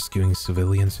rescuing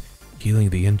civilians,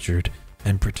 healing the injured,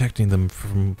 and protecting them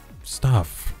from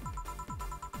stuff.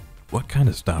 What kind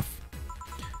of stuff?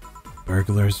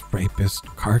 Burglars, rapists,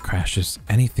 car crashes,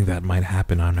 anything that might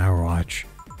happen on our watch.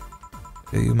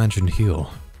 You mentioned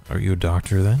heal. Are you a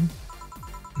doctor then?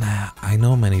 Nah, I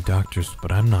know many doctors,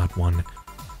 but I'm not one.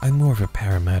 I'm more of a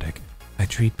paramedic. I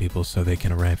treat people so they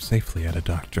can arrive safely at a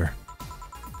doctor.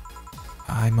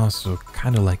 I'm also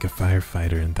kind of like a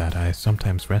firefighter in that I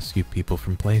sometimes rescue people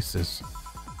from places.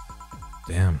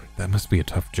 Damn, that must be a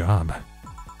tough job.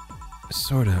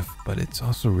 Sort of, but it's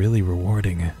also really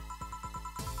rewarding.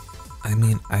 I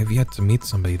mean, I've yet to meet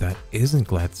somebody that isn't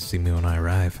glad to see me when I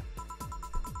arrive.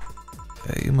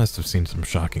 You must have seen some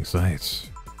shocking sights.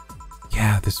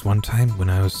 Yeah, this one time when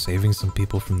I was saving some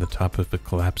people from the top of a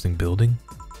collapsing building.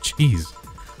 Jeez,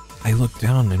 I looked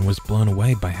down and was blown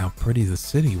away by how pretty the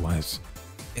city was.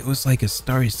 It was like a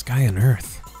starry sky on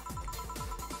Earth.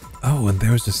 Oh, and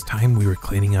there was this time we were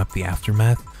cleaning up the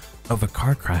aftermath of a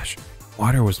car crash.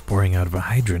 Water was pouring out of a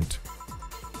hydrant.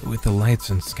 With the lights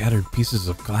and scattered pieces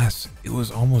of glass, it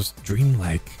was almost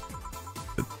dreamlike.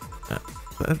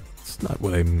 That's not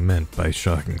what I meant by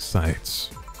shocking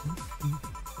sights.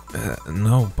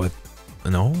 No,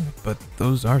 but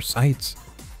those are sights.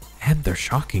 And they're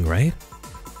shocking, right?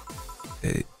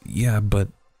 Yeah, but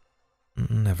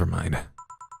never mind.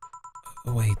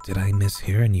 Wait, did I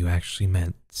mishear and you actually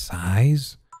meant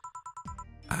size?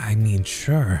 I mean,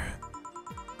 sure.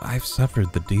 I've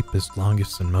suffered the deepest,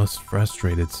 longest, and most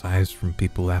frustrated sighs from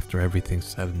people after everything's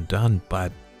said and done,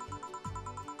 but...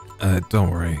 don't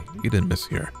worry, you didn't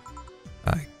mishear.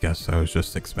 I guess I was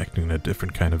just expecting a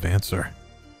different kind of answer.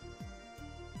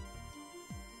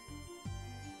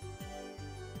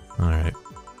 Alright.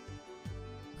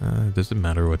 Does it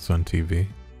matter what's on TV?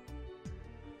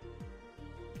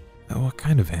 What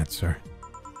kind of answer?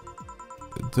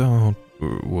 Don't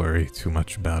worry too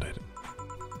much about it.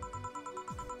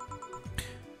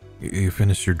 You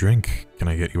finished your drink. Can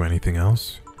I get you anything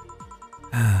else?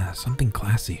 Something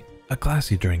classy. A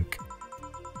classy drink.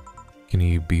 Can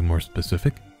you be more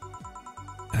specific?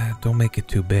 Don't make it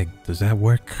too big. Does that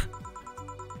work?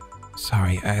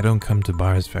 Sorry, I don't come to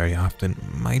bars very often.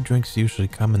 My drinks usually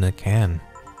come in a can.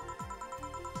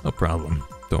 No problem.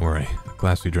 Don't worry. A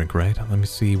classy drink, right? Let me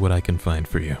see what I can find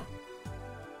for you.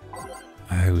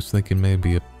 I was thinking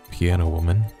maybe a piano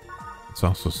woman. It's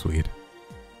also sweet.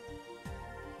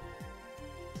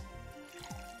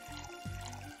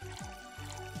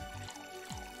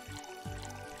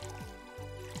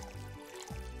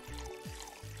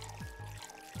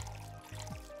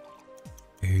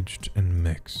 Aged and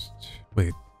mixed.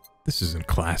 Wait, this isn't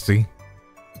classy.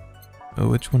 Oh,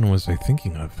 which one was I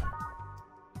thinking of?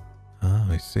 Ah,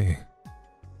 I see.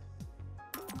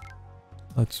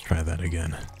 Let's try that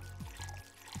again.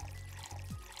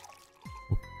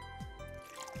 Whoop.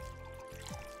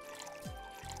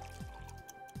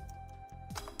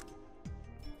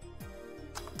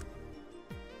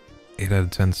 8 out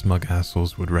of 10 smug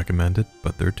assholes would recommend it,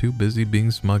 but they're too busy being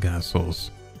smug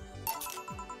assholes.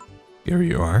 Here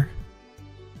you are.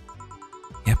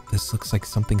 Yep, this looks like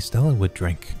something Stella would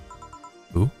drink.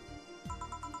 Who?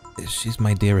 She's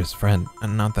my dearest friend,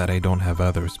 and not that I don't have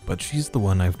others, but she's the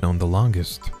one I've known the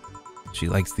longest. She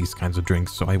likes these kinds of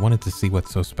drinks, so I wanted to see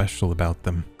what's so special about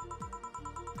them.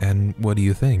 And what do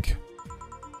you think?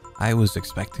 I was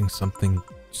expecting something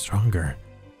stronger.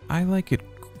 I like it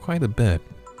quite a bit.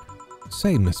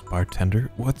 Say, Miss Bartender,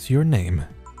 what's your name?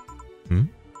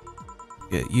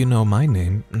 You know my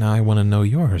name, now I want to know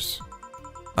yours.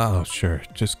 Oh, sure,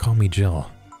 just call me Jill.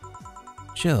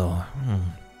 Jill,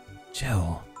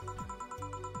 Jill.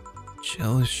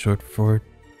 Jill is short for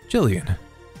Jillian.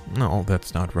 No,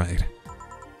 that's not right.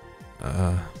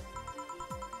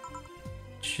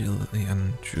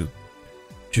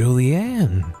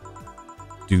 Julianne.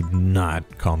 Do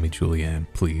not call me Julianne,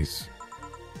 please.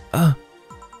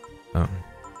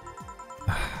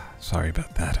 Sorry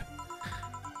about that.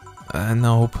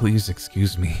 No, please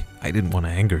excuse me. I didn't want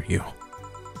to anger you.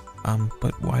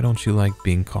 But why don't you like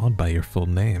being called by your full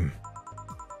name?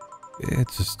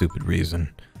 It's a stupid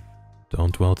reason.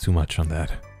 Don't dwell too much on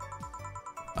that.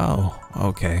 Oh,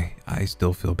 okay. I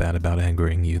still feel bad about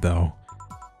angering you, though.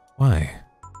 Why?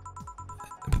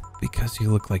 Because you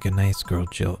look like a nice girl,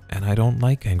 Jill, and I don't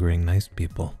like angering nice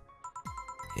people.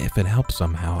 If it helps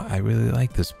somehow, I really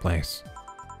like this place.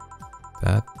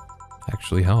 That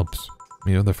actually helps.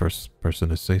 You're the first person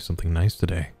to say something nice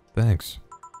today. Thanks.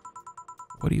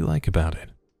 What do you like about it?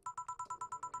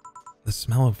 The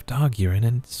smell of dog urine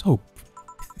and soap.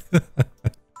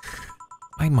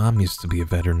 My mom used to be a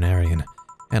veterinarian,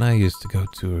 and I used to go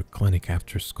to a clinic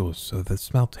after school, so the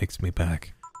smell takes me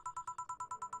back.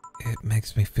 It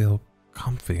makes me feel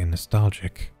comfy and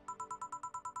nostalgic.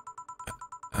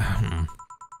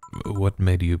 What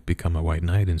made you become a white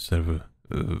knight instead of a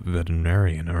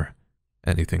veterinarian or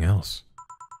anything else?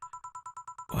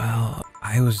 Well,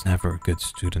 I was never a good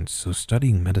student, so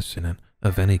studying medicine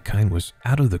of any kind was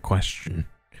out of the question.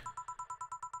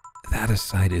 That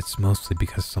aside, it's mostly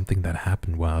because something that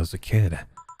happened while I was a kid.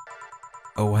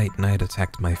 A white knight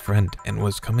attacked my friend and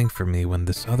was coming for me when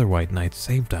this other white knight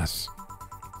saved us.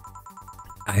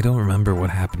 I don't remember what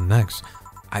happened next.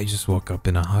 I just woke up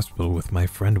in a hospital with my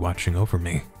friend watching over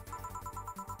me.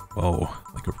 Whoa,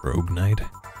 like a rogue knight?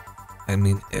 I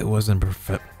mean, it wasn't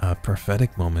a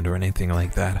prophetic moment or anything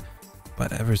like that,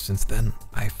 but ever since then,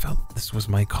 I felt this was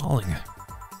my calling.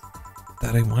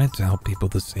 That I wanted to help people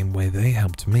the same way they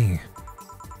helped me.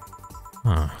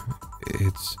 Huh,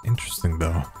 it's interesting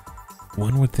though.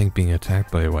 One would think being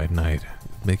attacked by a white knight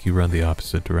would make you run the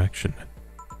opposite direction.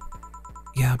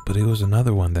 Yeah, but it was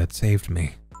another one that saved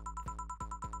me.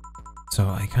 So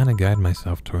I kinda guide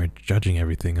myself toward judging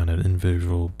everything on an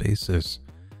individual basis.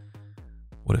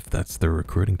 What if that's their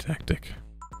recruiting tactic?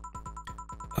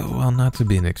 Oh, well, not to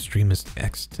be an extremist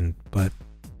extent, but...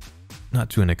 Not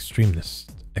to an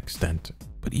extremist extent,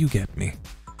 but you get me.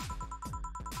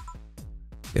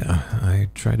 Yeah, I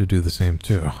try to do the same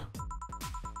too.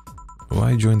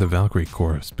 Why join the Valkyrie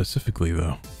Corps specifically,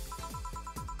 though?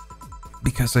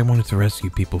 because I wanted to rescue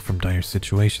people from dire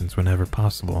situations whenever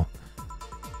possible.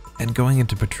 And going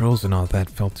into patrols and all that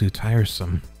felt too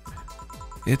tiresome.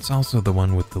 It's also the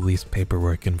one with the least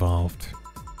paperwork involved.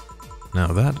 Now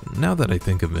that I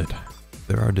think of it,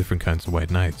 there are different kinds of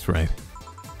white knights, right?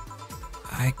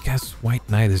 I guess white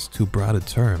knight is too broad a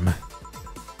term.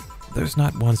 There's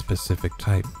not one specific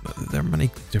type. There are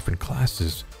many different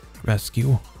classes.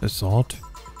 Rescue, assault.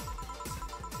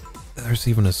 There's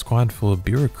even a squad full of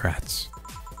bureaucrats.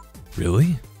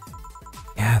 Really?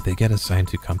 Yeah, they get assigned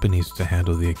to companies to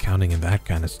handle the accounting and that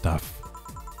kind of stuff.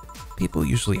 People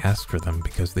usually ask for them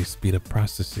because they speed up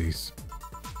processes.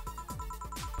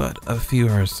 But a few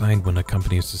are assigned when a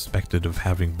company is suspected of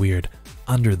having weird,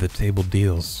 under-the-table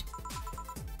deals.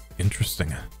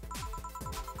 Interesting.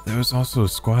 There was also a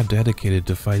squad dedicated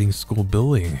to fighting school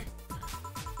bullying.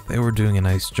 They were doing a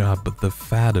nice job, but the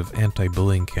fad of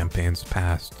anti-bullying campaigns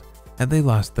passed, and they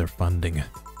lost their funding.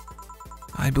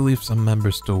 I believe some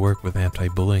members still work with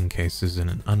anti-bullying cases in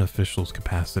an unofficial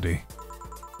capacity.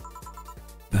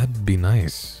 That'd be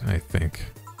nice, I think.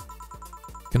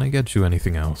 Can I get you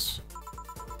anything else?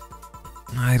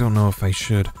 I don't know if I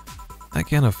should. I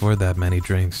can't afford that many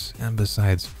drinks, and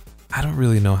besides, I don't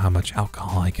really know how much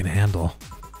alcohol I can handle.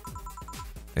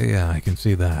 Yeah, I can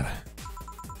see that.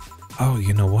 Oh,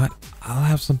 you know what? I'll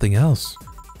have something else.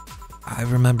 I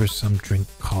remember some drink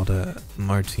called a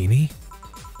martini?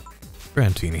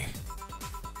 Brantini.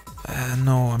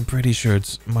 No, I'm pretty sure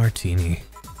it's martini.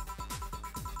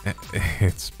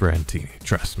 It's Brantini,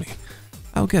 trust me.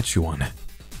 I'll get you one.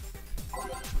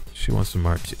 She wants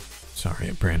a sorry,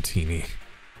 a Brantini.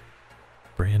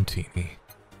 Brantini.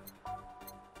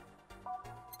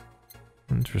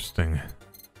 Interesting.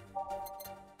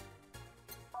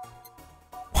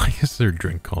 Why is there a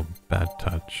drink called Bad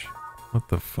Touch? What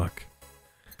the fuck?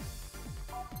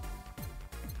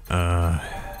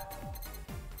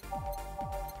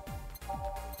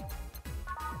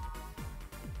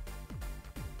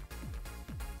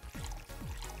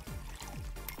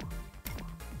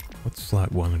 What's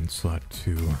slot 1 and slot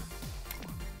 2?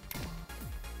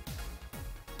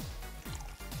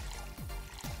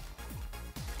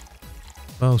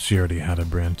 Well, she already had a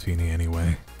Brantini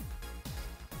anyway.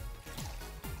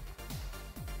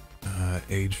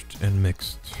 Aged and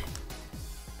mixed.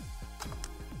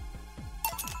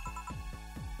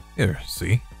 Here,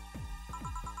 see?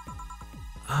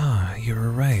 Ah, you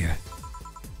were right.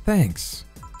 Thanks.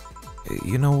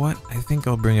 You know what? I think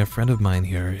I'll bring a friend of mine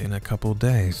here in a couple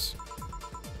days.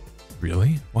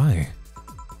 Really? Why?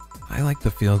 I like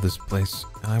the feel of this place,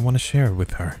 and I want to share it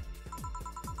with her.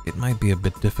 It might be a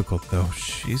bit difficult, though.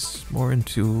 She's more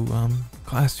into,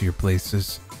 classier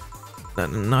places.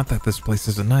 Not that this place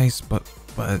isn't nice, but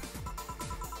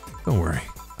don't worry.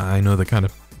 I know the kind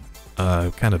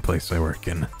of place I work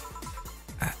in.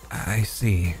 I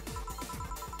see.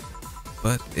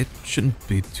 But it shouldn't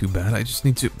be too bad. I just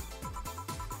need to...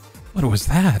 What was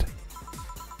that?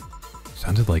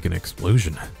 Sounded like an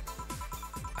explosion.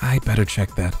 I better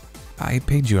check that. I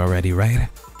paid you already, right?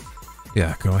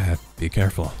 Yeah, go ahead. Be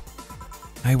careful.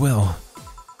 I will.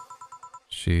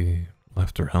 She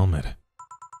left her helmet.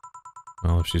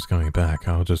 Well, if she's coming back,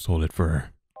 I'll just hold it for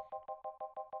her.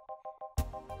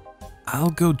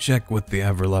 I'll go check with the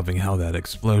ever-loving how that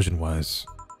explosion was.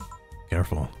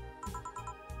 Careful.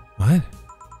 What?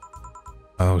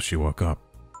 Oh, she woke up.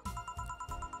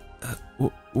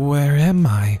 Where am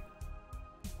I?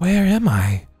 Where am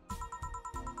I?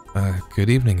 Good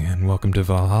evening and welcome to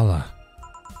Valhalla.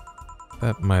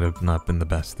 That might have not been the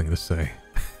best thing to say.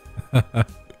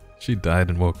 She died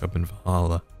and woke up in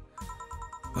Valhalla.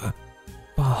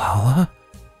 Valhalla?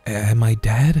 Am I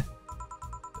dead?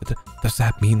 Does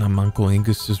that mean Uncle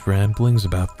Angus's ramblings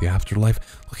about the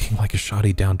afterlife looking like a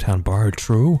shoddy downtown bar are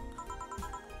true?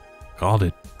 Called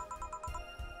it.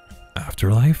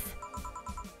 Afterlife?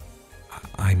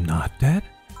 I'm not dead?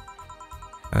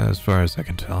 As far as I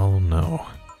can tell, no.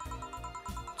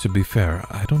 To be fair,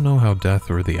 I don't know how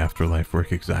death or the afterlife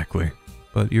work exactly,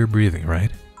 but you're breathing,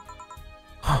 right?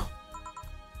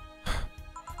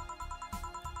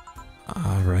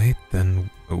 Alright, then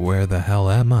where the hell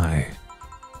am I?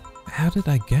 How did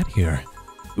I get here?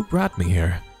 Who brought me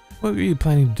here? What were you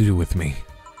planning to do with me?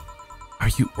 Are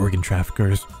you organ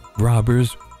traffickers,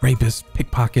 robbers, rapists,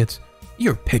 pickpockets?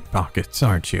 You're pickpockets,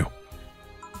 aren't you?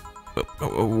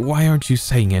 Why aren't you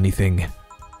saying anything?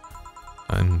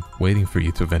 I'm waiting for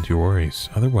you to vent your worries,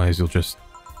 otherwise you'll just...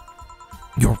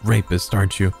 You're rapists,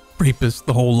 aren't you? Rapists,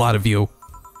 the whole lot of you.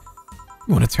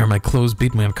 You want to tear my clothes,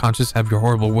 beat me unconscious, have your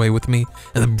horrible way with me,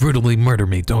 and then brutally murder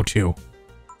me, don't you?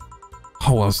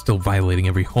 Oh, while still violating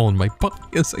every hole in my body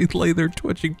as I lay there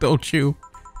twitching, don't you?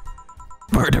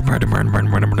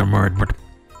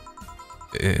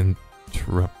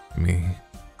 Interrupt me.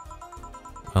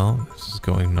 Well, this is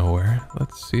going nowhere.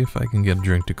 Let's see if I can get a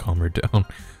drink to calm her down,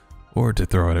 or to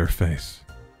throw at her face.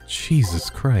 Jesus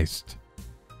Christ.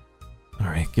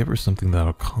 Alright, give her something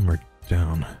that'll calm her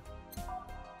down.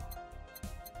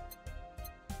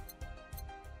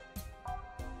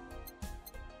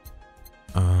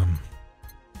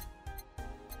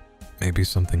 Maybe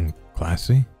something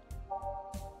classy?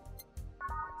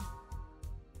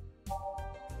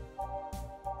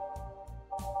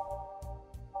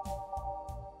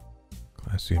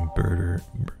 Classy and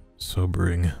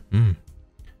sobering.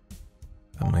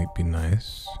 That might be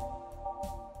nice.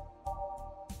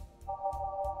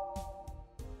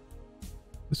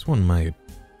 This one might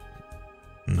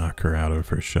knock her out of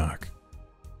her shock.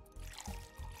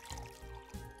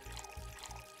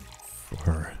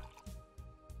 For...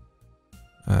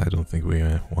 I don't think we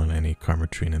want any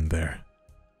Carmetrine in there.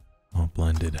 All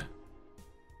blended.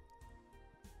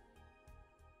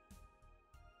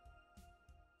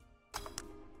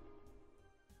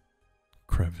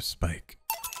 Crevice spike.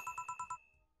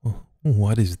 Oh,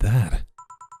 what is that?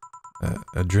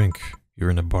 A drink.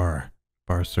 You're in a bar.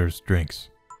 Bar serves drinks.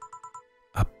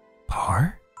 A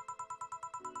bar?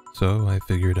 So I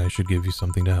figured I should give you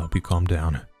something to help you calm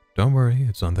down. Don't worry,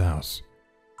 it's on the house.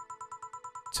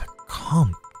 To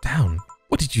calm down?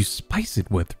 What did you spice it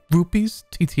with? Rupees?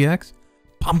 TTX?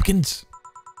 Pumpkins?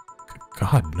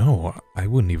 God, no, I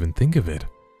wouldn't even think of it.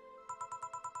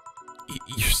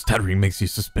 Your stuttering makes you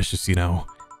suspicious, you know.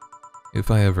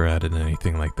 If I ever added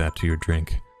anything like that to your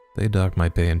drink, they dock my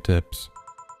pay and tips.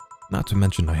 Not to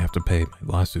mention I have to pay my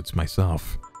lawsuits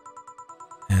myself.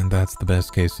 And that's the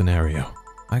best case scenario.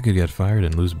 I could get fired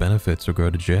and lose benefits or go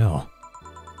to jail.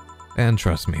 And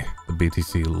trust me, the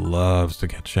BTC loves to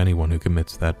catch anyone who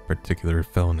commits that particular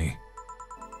felony.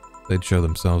 They'd show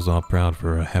themselves all proud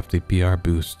for a hefty PR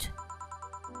boost.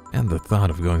 And the thought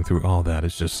of going through all that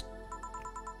is just...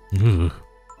 ugh.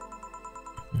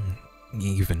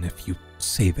 Even if you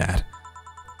say that.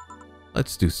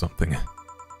 Let's do something.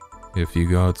 If you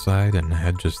go outside and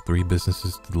head just 3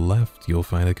 businesses to the left, you'll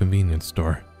find a convenience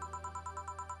store.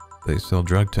 They sell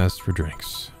drug tests for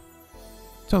drinks.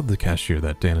 Tell the cashier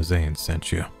that Dana Zane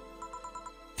sent you.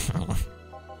 An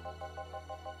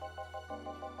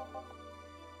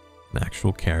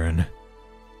actual Karen.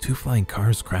 2 flying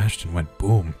cars crashed and went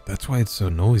boom. That's why it's so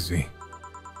noisy.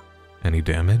 Any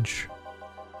damage?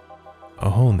 A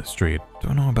hole in the street.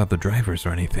 Don't know about the drivers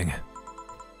or anything.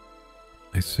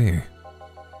 I see.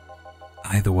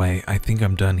 Either way, I think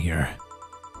I'm done here.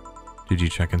 Did you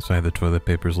check inside the toilet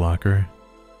paper's locker?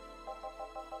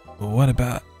 What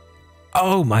about...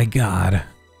 Oh my god.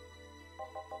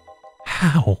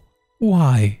 How?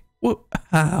 Why? What?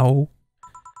 How?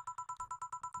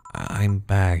 I'm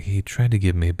back. He tried to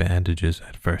give me bandages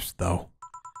at first, though.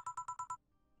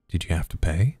 Did you have to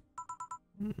pay?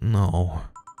 No.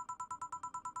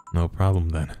 No problem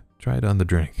then. Try it on the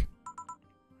drink.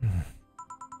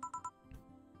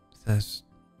 Says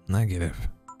negative.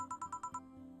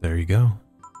 There you go.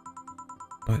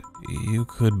 But you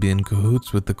could be in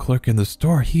cahoots with the clerk in the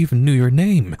store. He even knew your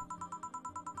name.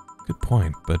 Good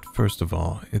point, but first of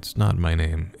all, it's not my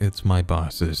name. It's my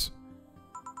boss's.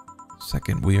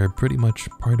 Second, we are pretty much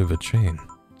part of a chain.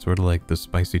 Sort of like the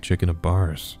spicy chicken of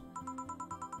bars.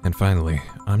 And finally,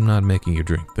 I'm not making you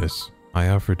drink this. I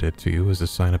offered it to you as a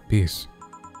sign of peace.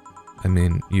 I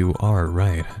mean, you are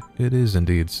right. It is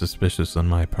indeed suspicious on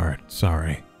my part.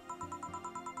 Sorry.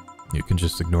 You can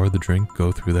just ignore the drink,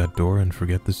 go through that door, and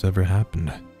forget this ever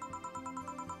happened.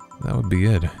 That would be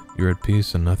it. You're at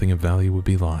peace and nothing of value would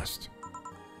be lost.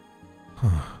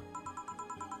 Huh.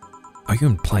 Are you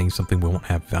implying something won't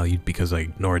have value because I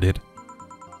ignored it?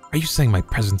 Are you saying my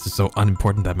presence is so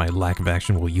unimportant that my lack of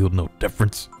action will yield no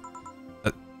difference?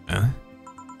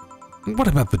 What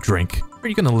about the drink? Are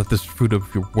you gonna let this fruit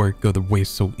of your work go to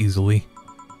waste so easily?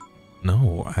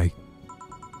 No,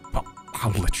 well,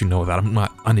 I'll let you know that I'm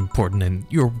not unimportant and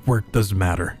your work does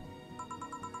matter.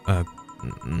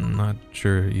 Not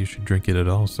sure you should drink it at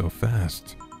all so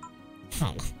fast.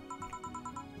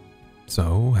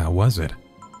 So, how was it?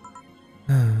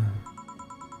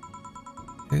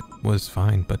 It was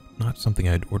fine, but not something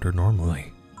I'd order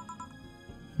normally.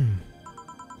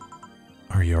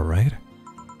 Are you alright?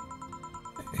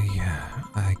 Yeah,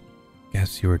 I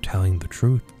guess you were telling the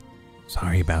truth.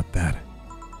 Sorry about that.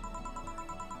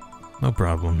 No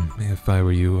problem. If I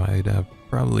were you, I'd have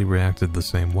probably reacted the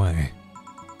same way.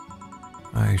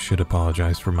 I should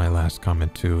apologize for my last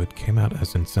comment too. It came out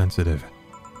as insensitive.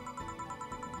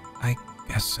 I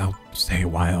guess I'll stay a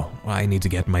while. I need to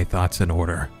get my thoughts in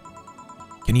order.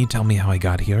 Can you tell me how I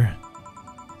got here?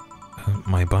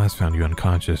 My boss found you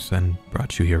unconscious and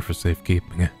brought you here for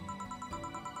safekeeping.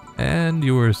 And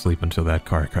you were asleep until that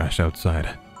car crash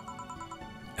outside.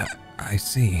 I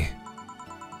see.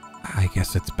 I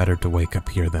guess it's better to wake up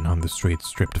here than on the streets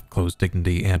stripped of clothes,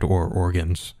 dignity, and/or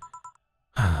organs.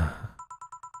 How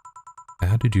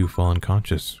did you fall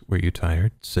unconscious? Were you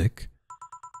tired? Sick?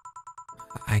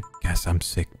 I guess I'm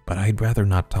sick, but I'd rather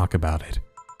not talk about it.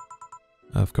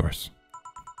 Of course.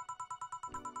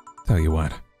 Tell you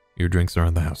what, your drinks are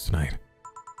in the house tonight.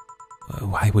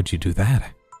 Why would you do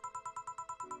that?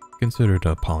 Consider it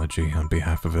an apology on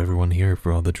behalf of everyone here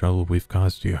for all the trouble we've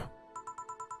caused you.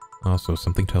 Also,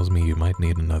 something tells me you might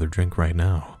need another drink right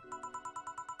now.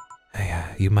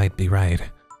 You might be right.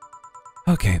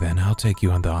 Okay then, I'll take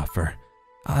you on the offer.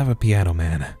 I'll have a piano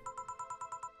man.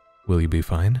 Will you be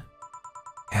fine?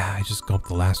 Yeah, I just gulped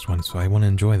the last one, so I want to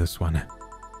enjoy this one.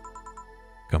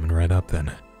 Coming right up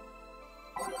then.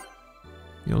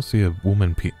 You'll see a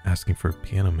woman asking for a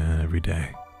piano man every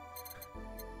day.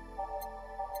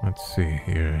 Let's see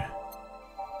here.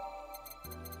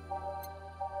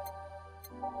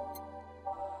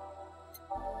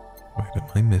 Wait, am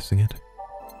I missing it?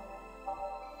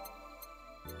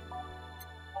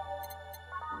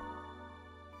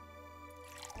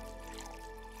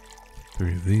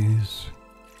 Three of these.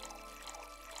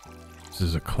 This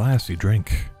is a classy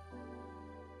drink.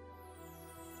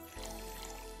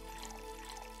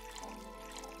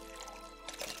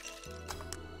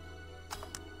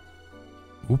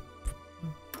 Oop.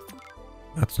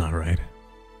 That's not right.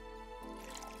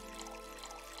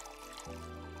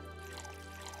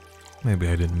 Maybe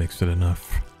I didn't mix it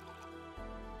enough.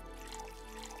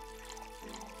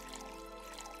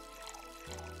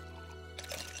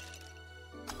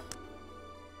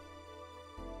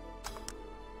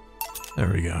 There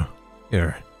we go.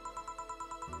 Here.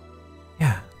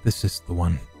 Yeah, this is the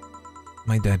one.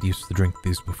 My dad used to drink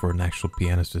these before an actual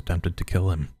pianist attempted to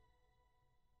kill him.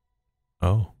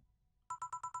 Oh.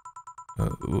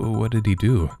 What did he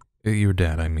do? Your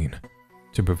dad, I mean.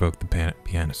 To provoke the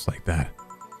pianist like that.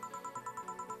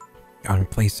 Wrong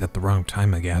place at the wrong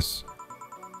time, I guess.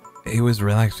 He was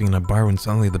relaxing in a bar when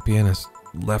suddenly the pianist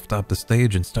left off the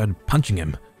stage and started punching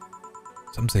him.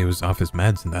 Some say he was off his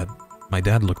meds and that my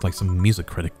dad looked like some music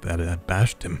critic that had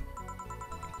bashed him.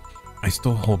 I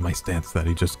still hold my stance that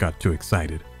he just got too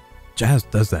excited. Jazz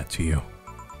does that to you.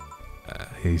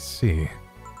 I see.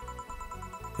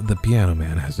 The Piano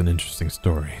Man has an interesting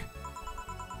story.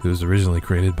 It was originally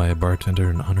created by a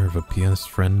bartender in honor of a pianist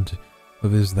friend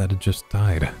of his that had just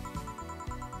died.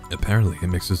 Apparently, it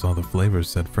mixes all the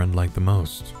flavors that friend liked the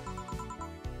most.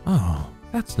 Oh,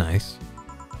 that's nice.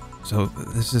 So,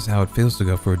 this is how it feels to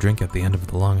go for a drink at the end of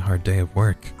the long, hard day of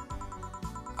work.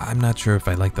 I'm not sure if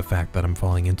I like the fact that I'm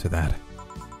falling into that.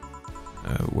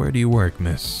 Where do you work,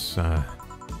 miss?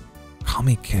 Call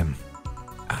me Kim.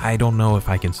 I don't know if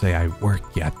I can say I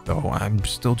work yet, though. I'm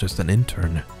still just an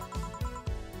intern.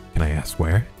 Can I ask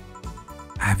where?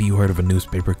 Have you heard of a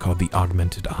newspaper called The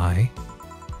Augmented Eye?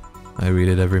 I read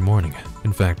it every morning.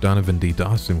 In fact, Donovan D.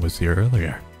 Dawson was here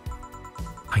earlier.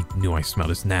 I knew I smelled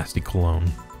his nasty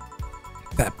cologne.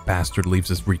 That bastard leaves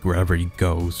his reek wherever he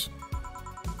goes.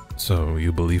 So,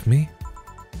 you believe me?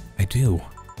 I do.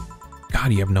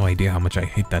 God, you have no idea how much I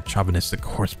hate that chauvinistic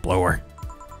horseblower.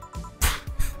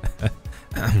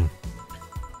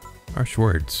 Harsh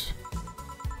words.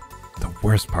 The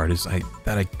worst part is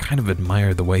that I kind of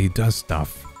admire the way he does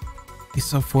stuff. He's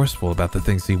so forceful about the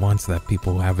things he wants that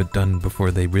people have it done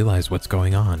before they realize what's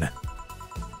going on.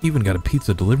 He even got a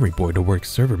pizza delivery boy to work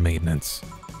server maintenance.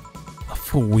 A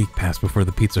full week passed before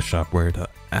the pizza shop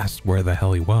asked where the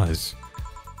hell he was.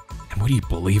 And would you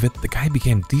believe it? The guy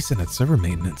became decent at server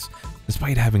maintenance,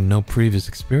 despite having no previous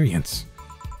experience.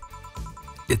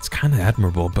 It's kind of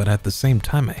admirable, but at the same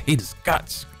time, I hate his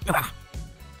guts. Ugh.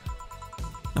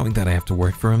 Knowing that I have to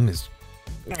work for him is...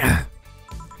 Ugh.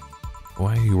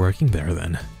 Why are you working there,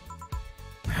 then?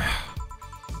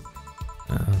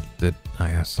 Did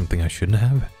I ask something I shouldn't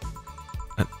have?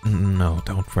 No,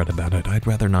 don't fret about it. I'd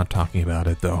rather not talking about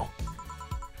it, though.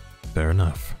 Fair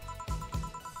enough.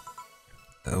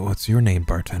 What's your name,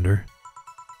 bartender?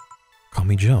 Call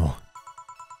me Jill.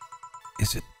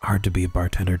 Is it hard to be a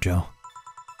bartender, Jill?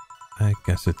 I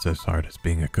guess it's as hard as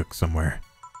being a cook somewhere.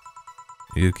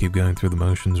 You keep going through the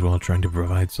motions while trying to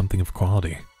provide something of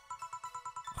quality.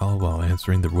 All while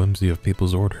answering the whimsy of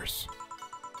people's orders.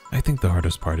 I think the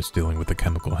hardest part is dealing with the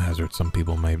chemical hazard some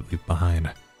people might leave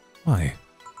behind. Why?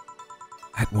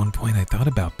 At one point I thought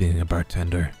about being a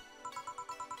bartender,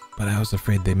 but I was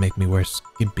afraid they'd make me wear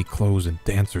skimpy clothes and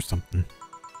dance or something.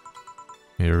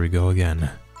 Here we go again.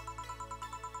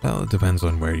 Well, it depends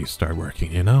on where you start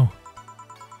working, you know?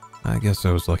 I guess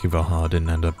I was lucky Valhalla didn't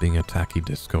end up being a tacky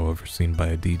disco overseen by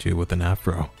a DJ with an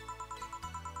afro.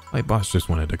 My boss just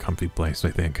wanted a comfy place,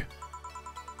 I think.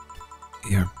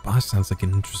 Your boss sounds like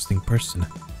an interesting person.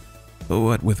 But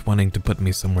what with wanting to put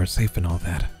me somewhere safe and all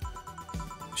that?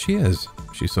 She is.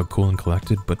 She's so cool and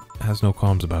collected, but has no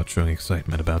qualms about showing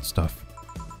excitement about stuff.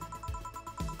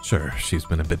 Sure, she's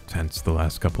been a bit tense the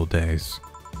last couple days.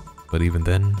 But even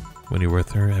then, when you're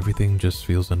with her, everything just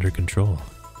feels under control.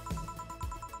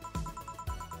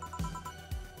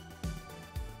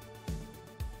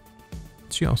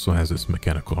 She also has this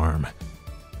mechanical arm.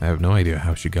 I have no idea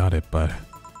how she got it, but...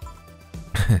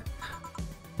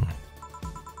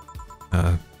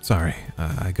 sorry,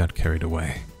 I got carried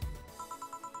away.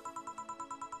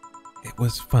 It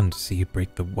was fun to see you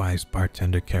break the wise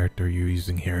bartender character you're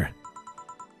using here.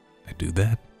 I do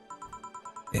that?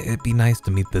 It'd be nice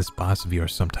to meet this boss of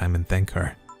yours sometime and thank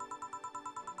her.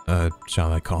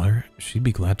 Shall I call her? She'd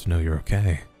be glad to know you're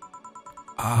okay.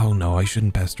 Oh no, I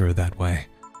shouldn't pester her that way.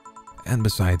 And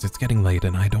besides, it's getting late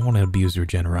and I don't want to abuse your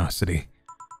generosity.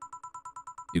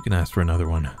 You can ask for another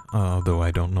one, although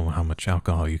I don't know how much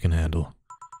alcohol you can handle.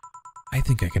 I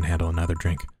think I can handle another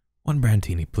drink. One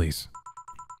brandini, please.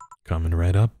 Coming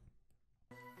right up.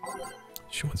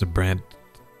 She wants a brand...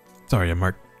 Sorry,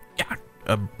 Yeah,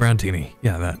 a brandini.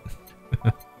 Yeah, that.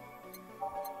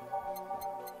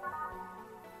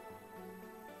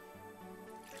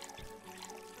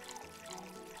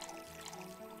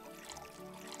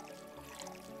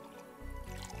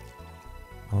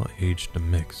 All aged to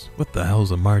mix. What the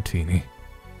hell's a martini?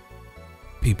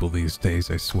 People these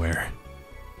days, I swear.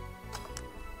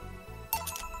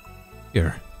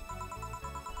 Here.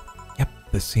 Yep,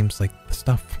 this seems like the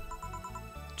stuff.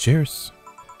 Cheers.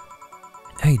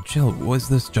 Hey, Jill, was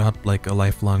this job like a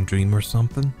lifelong dream or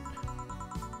something?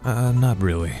 Not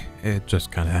really. It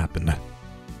just kinda happened.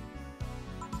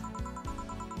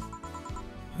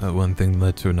 One thing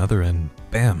led to another and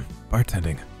bam,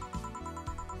 bartending.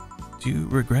 Do you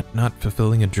regret not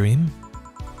fulfilling a dream?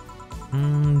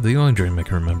 The only dream I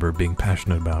can remember being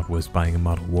passionate about was buying a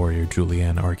Model Warrior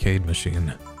Julianne arcade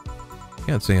machine.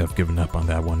 Can't say I've given up on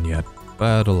that one yet,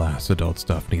 but alas, adult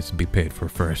stuff needs to be paid for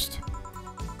first.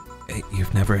 Hey,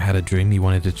 you've never had a dream you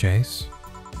wanted to chase?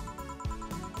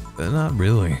 Not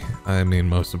really. I mean,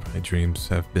 most of my dreams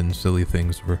have been silly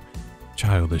things or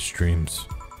childish dreams.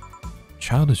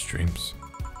 Childish dreams?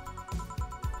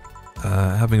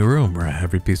 Having a room where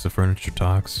every piece of furniture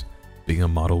talks, being a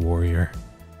model warrior.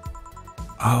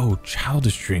 Oh,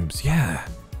 childish dreams, yeah.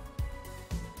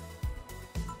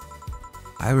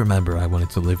 I remember I wanted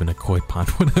to live in a koi pond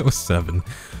when I was 7.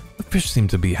 The fish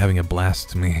seemed to be having a blast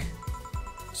to me.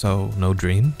 So, no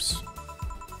dreams?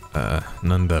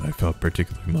 None that I felt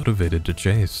particularly motivated to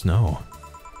chase, no.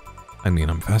 I mean,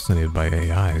 I'm fascinated by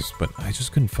AIs, but I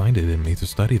just couldn't find it in me to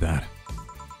study that.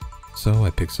 So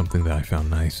I picked something that I found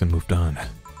nice and moved on.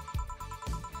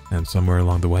 And somewhere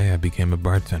along the way I became a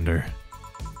bartender.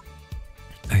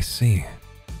 I see.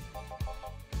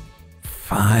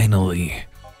 Finally!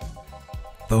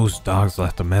 Those dogs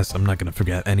left a mess I'm not gonna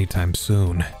forget anytime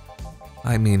soon.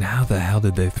 I mean, how the hell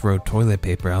did they throw toilet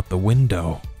paper out the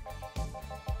window?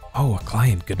 Oh, a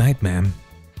client. Good night, ma'am.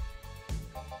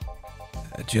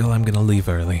 Jill, I'm gonna leave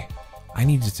early. I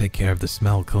need to take care of the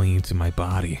smell clinging to my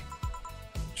body.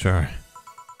 Sure.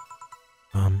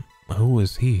 Who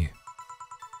was he?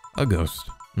 A ghost.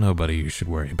 Nobody you should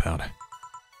worry about.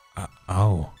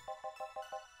 Oh.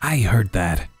 I heard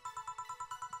that.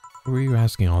 Why were you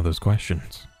asking all those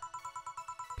questions?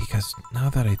 Because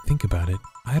now that I think about it,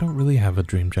 I don't really have a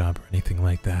dream job or anything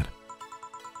like that.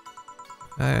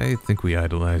 I think we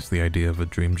idolize the idea of a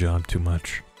dream job too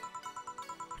much.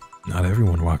 Not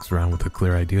everyone walks around with a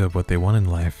clear idea of what they want in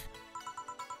life.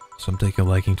 Some take a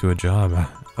liking to a job,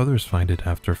 others find it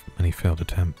after many failed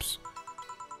attempts.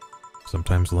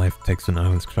 Sometimes life takes an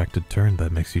unexpected turn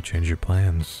that makes you change your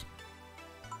plans.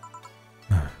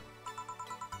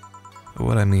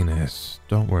 What I mean is,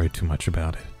 don't worry too much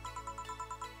about it.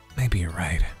 Maybe you're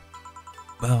right.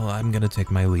 Well, I'm gonna take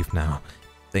my leave now.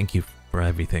 Thank you for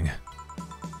everything.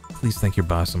 Please thank your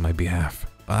boss on my behalf.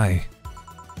 Bye.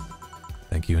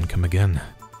 Thank you and come again.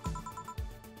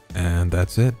 And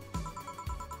that's it.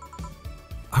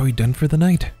 Are we done for the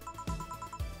night?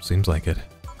 Seems like it.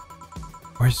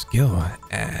 Where's Gil?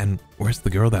 And where's the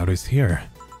girl that was here?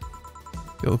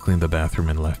 Gil cleaned the bathroom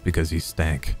and left because he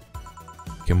stank.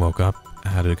 Kim woke up,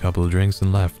 had a couple of drinks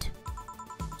and left.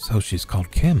 So she's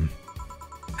called Kim.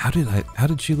 How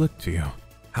did she look to you?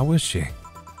 How was she?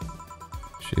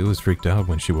 She was freaked out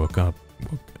when she woke up,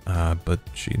 but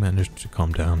she managed to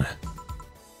calm down.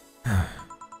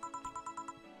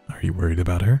 Are you worried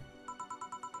about her?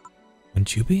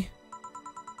 Wouldn't you be?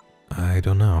 I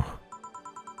don't know.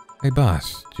 Hey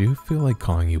boss, do you feel like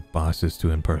calling you boss is too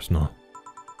impersonal?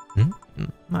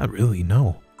 Not really,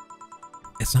 no.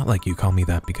 It's not like you call me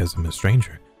that because I'm a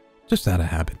stranger. Just out of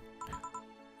habit.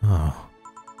 Oh.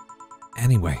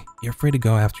 Anyway, you're free to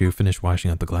go after you finish washing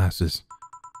up the glasses.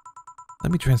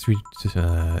 Let me transfer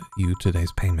you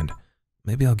today's payment.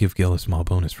 Maybe I'll give Gil a small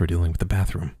bonus for dealing with the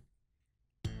bathroom.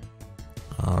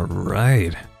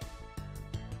 Alright.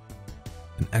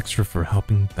 An extra for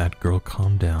helping that girl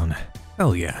calm down.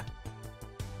 Hell yeah.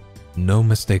 No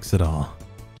mistakes at all.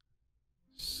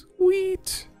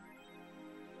 Sweet.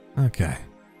 Okay.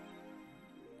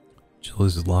 Jill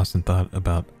is lost in thought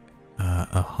about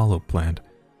a hollow plant.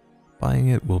 Buying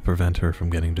it will prevent her from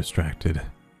getting distracted.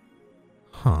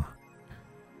 Huh.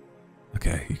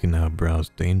 Okay, you can now browse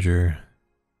danger.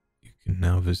 You can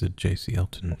now visit J.C.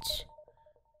 Elton's.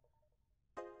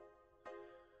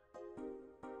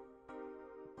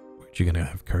 Weren't you gonna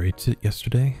have curry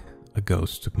yesterday? A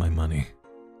ghost took my money.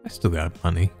 I still got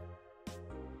money.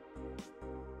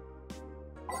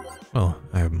 Well,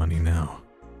 I have money now.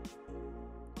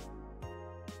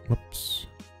 Whoops.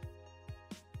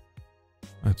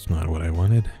 That's not what I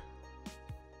wanted.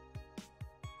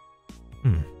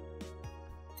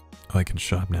 Oh, I can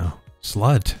shop now.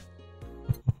 Slut!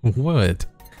 What?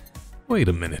 Wait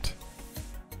a minute.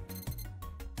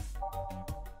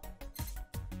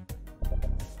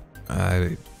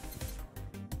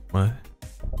 What?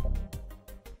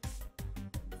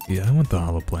 Yeah, I want the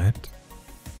hollow plant.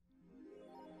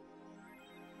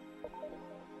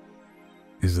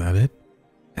 Is that it?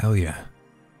 Hell yeah.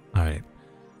 Alright.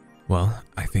 Well,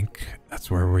 I think that's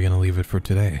where we're gonna leave it for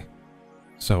today.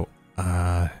 So,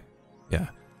 yeah.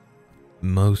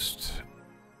 Most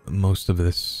of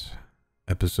this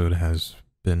episode has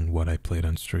been what I played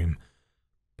on stream.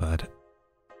 But,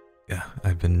 yeah,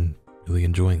 I've been really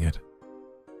enjoying it.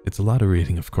 It's a lot of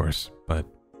reading, of course, but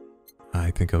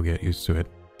I think I'll get used to it.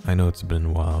 I know it's been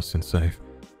a while since I've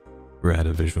read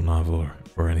a visual novel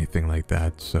or anything like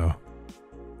that, so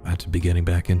I have to be getting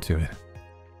back into it.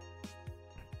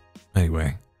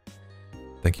 Anyway,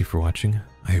 thank you for watching.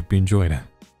 I hope you enjoyed it.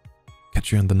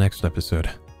 Catch you on the next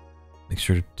episode. Make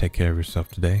sure to take care of yourself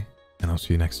today, and I'll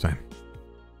see you next time.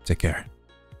 Take care.